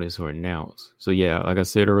opponents are announced. So yeah, like I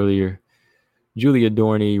said earlier, Julia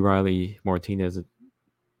Dorney, Riley Martinez,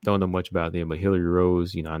 don't know much about them, but Hillary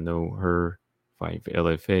Rose, I know her fighting for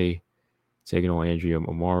LFA, taking on Andrea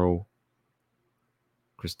Amaro.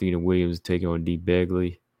 Christina Williams taking on Dee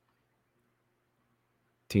Begley.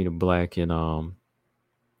 Tina Black and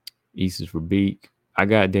Isis Verbeek. I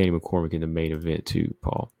got Danny McCormick in the main event too,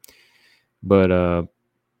 Paul. But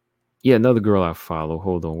yeah, another girl I follow.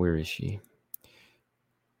 Hold on, where is she?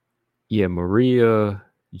 Yeah, Maria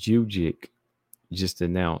Jujic just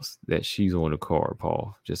announced that she's on the card,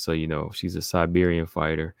 Paul. Just so you know, she's a Siberian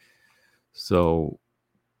fighter. So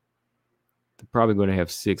they're probably going to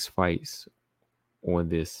have 6 fights on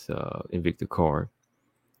this Invicta card.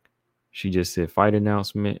 She just said fight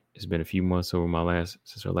announcement. It's been a few months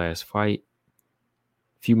since her last fight.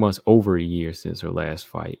 A few months over a year since her last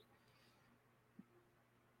fight.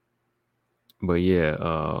 But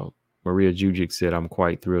yeah, Maria Jujic said, I'm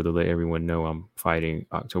quite thrilled to let everyone know I'm fighting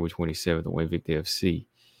October 27th on Invicta FC.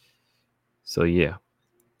 So yeah.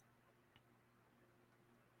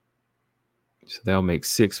 So that'll make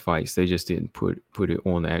 6 fights. They just didn't put it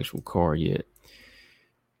on the actual card yet.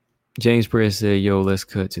 James Perez said, yo, let's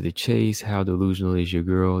cut to the chase. How delusional is your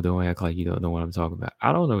girl? Don't act like you don't know what I'm talking about.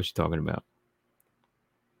 I don't know what you're talking about.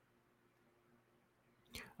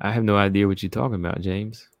 I have no idea what you're talking about,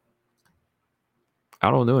 James. I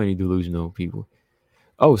don't know any delusional people.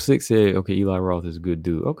 Oh, 6 said, okay, Eli Roth is a good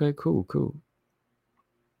dude. Okay, cool.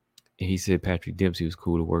 And he said Patrick Dempsey was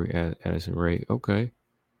cool to work at Addison Rae. Okay,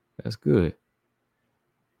 that's good.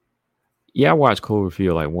 Yeah, I watched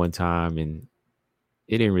Cloverfield like one time, and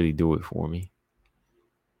it didn't really do it for me.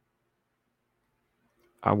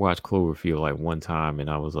 I watched Cloverfield like one time, and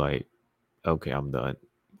I was like, okay, I'm done.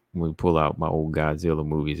 I'm going to pull out my old Godzilla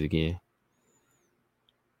movies again.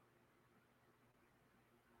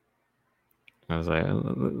 I was like,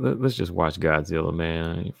 let's just watch Godzilla,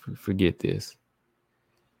 man. Forget this.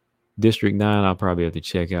 District 9, I'll probably have to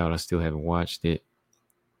check out. I still haven't watched it.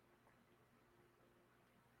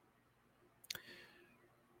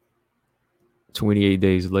 "28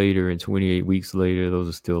 Days Later" and "28 Weeks Later," those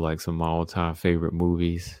are still like some of my all-time favorite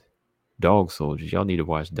movies. Dog Soldiers, y'all need to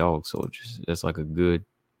watch Dog Soldiers. That's like a good,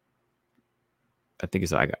 I think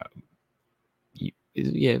it's like,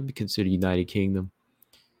 yeah, considered United Kingdom.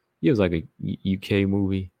 It was like a UK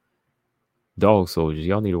movie. Dog Soldiers,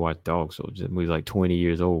 y'all need to watch Dog Soldiers. That movie's like 20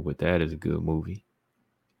 years old, but that is a good movie.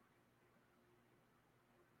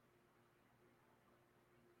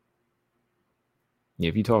 Yeah,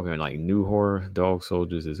 if you're talking like new horror, Dog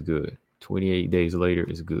Soldiers is good. 28 Days Later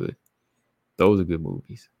is good. Those are good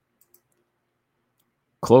movies.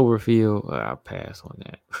 Cloverfield, I'll pass on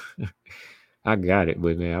that. I got it,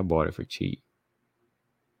 but man, I bought it for cheap.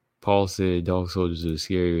 Paul said Dog Soldiers was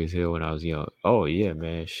scary as hell when I was young. Oh yeah,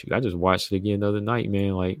 man. Shoot, I just watched it again the other night,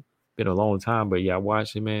 man. Like, been a long time, but yeah, I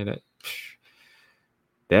watched it, man.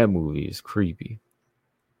 That movie is creepy.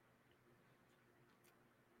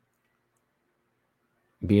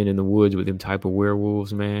 Being in the woods with them type of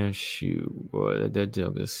werewolves, man. Shoot, boy, that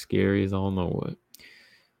junk is scary as I don't know what.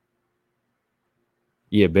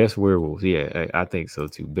 Yeah, best werewolves. Yeah, I think so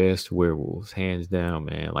too. Best werewolves, hands down,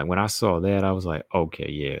 man. Like when I saw that, I was like,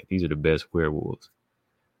 okay, yeah, these are the best werewolves.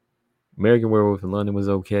 American Werewolf in London was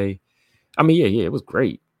okay. I mean, yeah, it was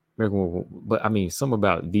great. American Werewolf, but I mean, some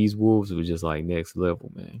about these wolves was just like next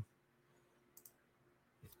level, man.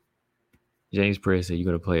 James Perez said, "You're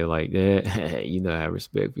gonna play it like that. You know how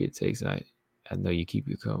respect for your takes. I know you keep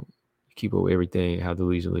your calm. You keep over everything. How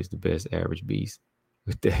delusional is the best average beast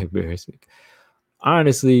with that embarrassment."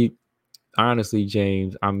 Honestly,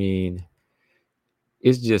 James, I mean,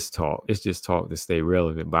 it's just talk. It's just talk to stay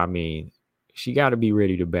relevant. But I mean, she got to be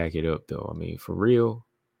ready to back it up, though. I mean, for real,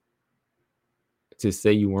 to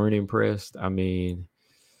say you weren't impressed, I mean,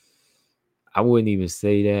 I wouldn't even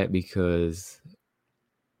say that because,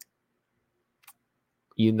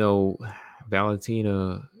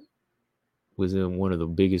 Valentina was in one of the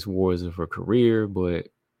biggest wars of her career, but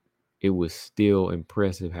it was still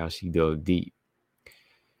impressive how she dug deep.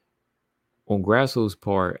 On Grasso's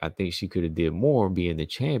part, I think she could have did more being the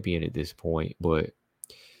champion at this point, but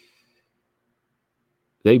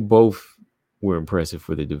they both were impressive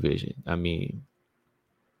for the division. I mean,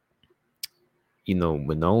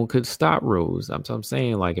 but no one could stop Rose. I'm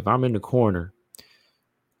saying, like, if I'm in the corner,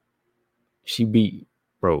 she beat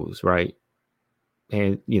Rose, right?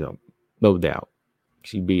 And no doubt,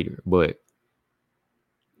 she beat her. But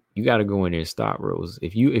you got to go in there and stop Rose.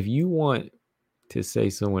 If you want to say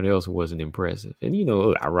someone else wasn't impressive, and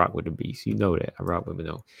I rock with the Beast, that I rock with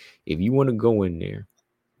Mano. If you want to go in there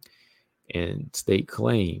and stake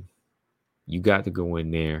claim, you got to go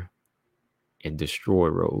in there and destroy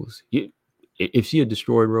Rose. If she had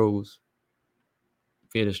destroyed Rose,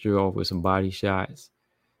 finished her off with some body shots,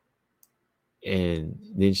 and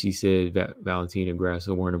then she said that Valentina and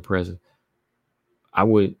Grasso weren't impressive, I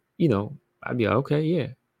would, I'd be like, okay, yeah.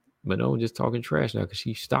 But no, just talking trash now because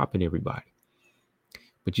she's stopping everybody.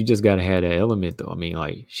 But you just gotta have that element, though. I mean,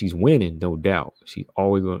 like, she's winning, no doubt. She's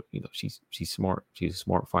always going, she's smart. She's a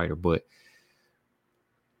smart fighter. But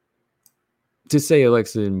to say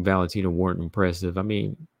Alexa and Valentina weren't impressive, I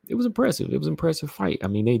mean, it was impressive. It was an impressive fight. I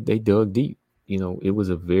mean, they dug deep. It was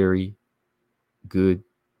a very good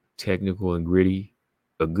technical and gritty,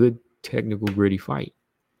 gritty fight.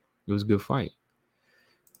 It was a good fight.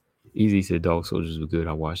 Easy said Dog Soldiers was good.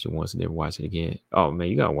 I watched it once and never watched it again. Oh man,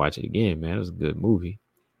 you gotta watch it again, man. It was a good movie.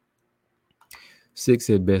 6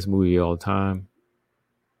 said best movie of all time.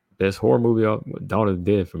 Best horror movie, Dawn of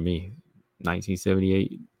the Dead for me.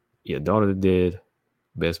 1978. Yeah, Dawn of the Dead,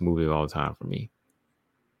 best movie of all time for me.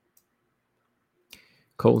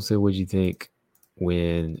 Colton said, what'd you think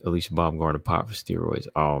when Alicia Baumgartner popped for steroids?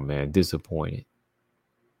 Oh man, disappointed.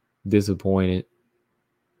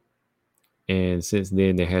 And since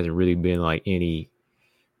then, there hasn't really been like any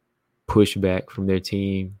pushback from their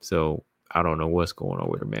team. So I don't know what's going on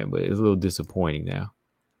with her, man, but it's a little disappointing now.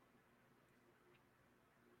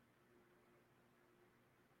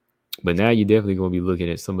 But now you're definitely going to be looking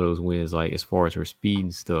at some of those wins, like as far as her speed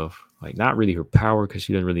and stuff, like not really her power because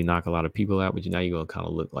she doesn't really knock a lot of people out. But now you're going to kind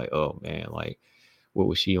of look like, oh man, like what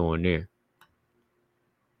was she on there?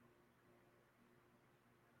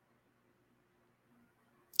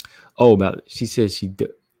 Oh, she said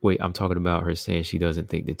wait, I'm talking about her saying she doesn't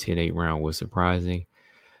think the 10-8 round was surprising.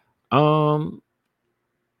 Well,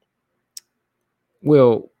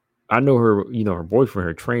 I know her, her boyfriend,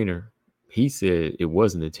 her trainer, he said it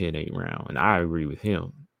wasn't a 10-8 round, and I agree with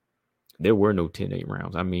him. There were no 10-8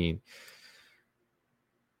 rounds. I mean,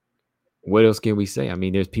 what else can we say? I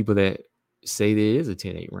mean, there's people that say there is a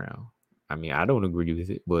 10-8 round. I mean, I don't agree with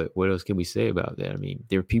it, but what else can we say about that? I mean,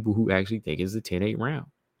 there are people who actually think it's a 10-8 round.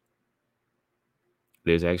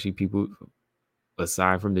 There's actually people,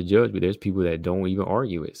 aside from the judge, but there's people that don't even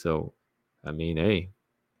argue it. So, I mean, hey,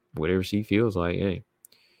 whatever she feels like, hey.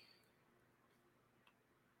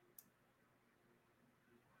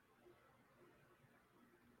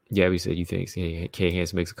 Gabby said, you think Kay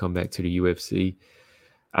Hansen makes a comeback to the UFC?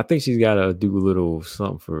 I think she's got to do a little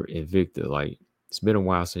something for Invicta. Like, it's been a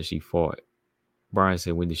while since she fought. Brian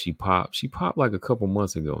said, when did she pop? She popped like a couple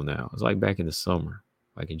months ago now. It's like back in the summer,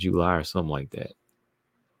 like in July or something like that.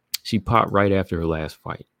 She popped right after her last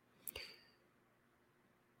fight.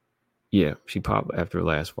 Yeah, she popped after her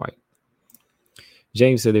last fight.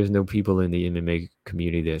 James said there's no people in the MMA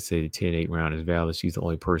community that say the 10-8 round is valid. She's the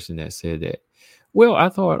only person that said that. Well, I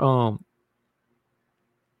thought,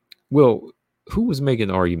 who was making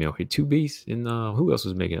an argument here? Two Beasts, and who else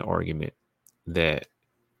was making an argument that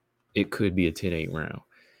it could be a 10-8 round?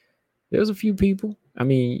 There's a few people. I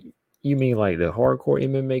mean, you mean like the hardcore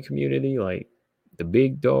MMA community, like the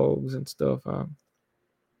big dogs and stuff?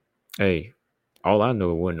 Hey, all I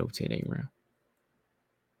know, it wasn't no 10-8 round.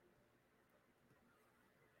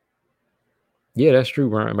 Yeah, that's true,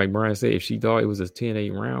 Brian. Like Brian said, if she thought it was a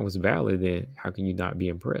 10-8 round was valid, then how can you not be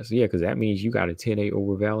impressed? Yeah, because that means you got a 10-8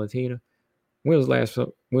 over Valentina. When was the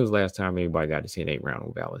last time anybody got a 10-8 round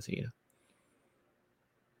with Valentina?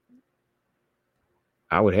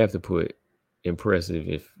 I would have to put impressive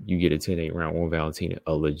if you get a 10-8 round on Valentina,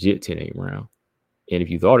 a legit 10-8 round. And if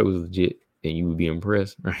you thought it was legit, then you would be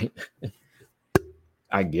impressed, right?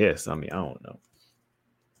 I guess. I mean, I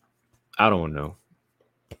don't know.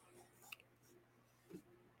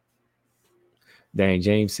 Dang,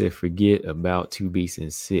 James said, forget about 2 Beasts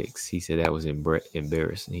and 6. He said that was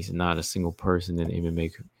embarrassing. He said, not a single person in the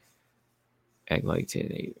MMA act like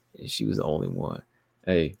 10-8. She was the only one.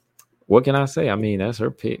 Hey, what can I say? I mean, that's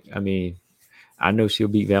her pick. I mean, I know she'll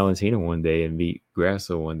beat Valentina one day and beat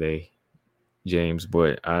Grasso one day, James,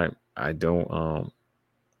 but I don't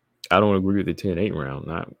agree with the 10-8 round,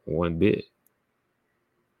 not one bit.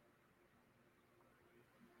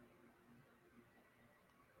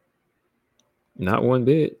 Not one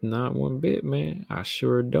bit. Not one bit, man. I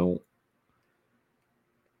sure don't.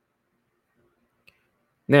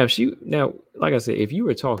 Now, like I said, if you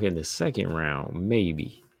were talking the second round,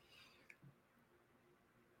 maybe.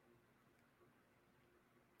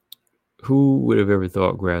 Who would have ever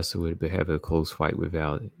thought Grasso would have a close fight with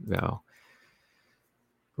Val?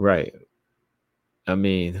 Right. I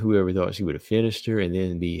mean, whoever thought she would have finished her and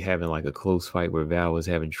then be having like a close fight where Val was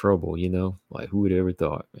having trouble, you know? Like, who would have ever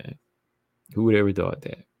thought, man? Who would have ever thought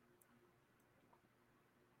that?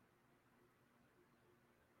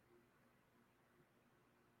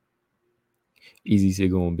 Easy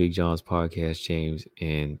said go on Big John's podcast, James,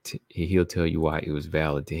 and he'll tell you why it was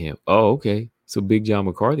valid to him. Oh, okay. So Big John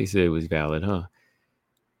McCarthy said it was valid, huh?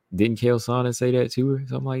 Didn't Chael Sonnen say that to her?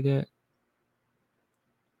 Something like that?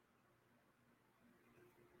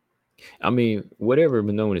 I mean, whatever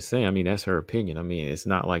Manone is saying, I mean, that's her opinion. I mean, it's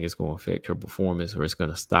not like it's going to affect her performance or it's going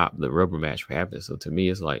to stop the rubber match from happening. So to me,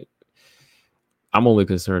 it's like, I'm only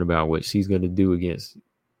concerned about what she's going to do against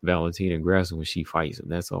Valentina Grasso when she fights him.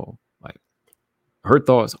 That's all. Like, her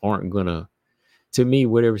thoughts aren't going to me,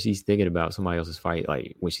 whatever she's thinking about somebody else's fight,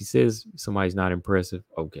 like when she says somebody's not impressive,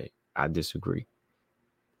 okay, I disagree.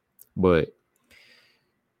 But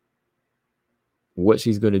what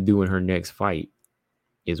she's going to do in her next fight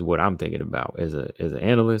is what I'm thinking about as an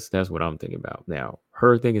analyst. That's what I'm thinking about. Now,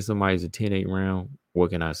 her thinking somebody's a 10-8 round,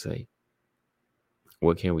 what can I say?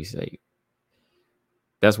 What can we say?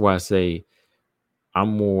 That's why I say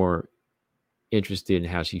I'm more interested in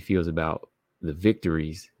how she feels about the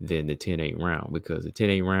victories than the 10-8 round, because the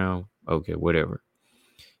 10-8 round, okay, whatever.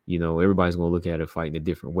 You know, everybody's going to look at a fight in a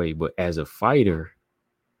different way. But as a fighter,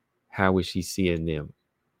 how is she seeing them?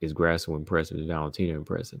 Is Grasso impressive? Is Valentina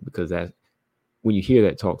impressive? Because that, when you hear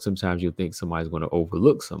that talk, sometimes you'll think somebody's going to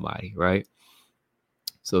overlook somebody, right?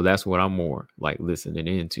 So that's what I'm more like listening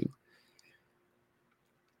into.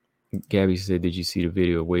 Gabby said, did you see the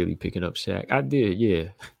video of Whaley picking up Shaq? I did, yeah.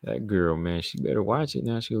 That girl, man, she better watch it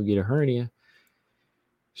now. She'll get a hernia.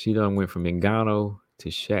 She done went from Ngannou to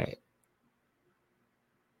Shaq.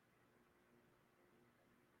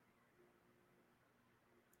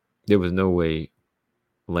 There was no way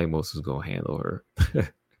Lemos was going to handle her.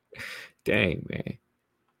 Dang, man.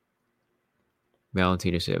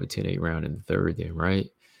 Valentina should have a 10-8 round in the third then, right?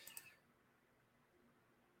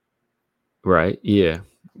 Right, yeah.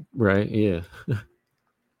 Right, yeah.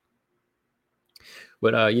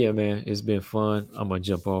 But yeah, man, it's been fun. I'm gonna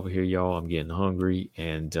jump over here, y'all. I'm getting hungry,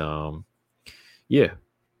 and yeah,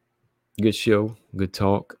 good show, good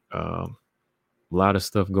talk. A lot of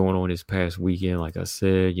stuff going on this past weekend. Like I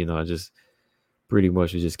said, you know, I just pretty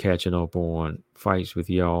much was just catching up on fights with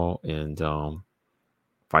y'all, and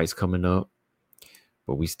fights coming up.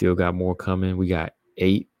 But we still got more coming. We got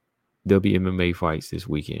 8 WMMA fights this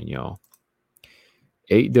weekend, y'all.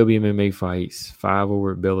 8 WMMA fights, 5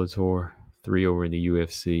 over at Bellator, 3 over in the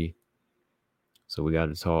UFC. So we got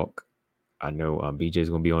to talk. I know BJ's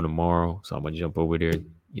going to be on tomorrow, so I'm going to jump over there,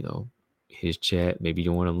 you know, his chat. Maybe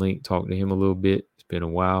you want to link, talk to him a little bit. It's been a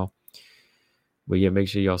while. But yeah, make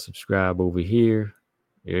sure y'all subscribe over here.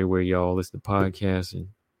 Everywhere y'all listen to podcasts and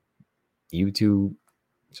YouTube,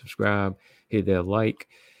 subscribe, hit that like.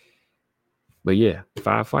 But yeah,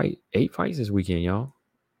 8 fights this weekend, y'all.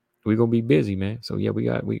 We're going to be busy, man. So yeah, we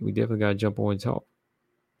definitely got to jump on and talk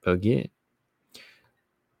again.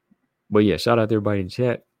 But yeah, shout out to everybody in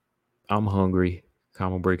chat. I'm hungry.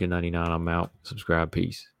 Combo Breaker 99. I'm out. Subscribe.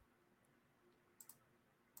 Peace.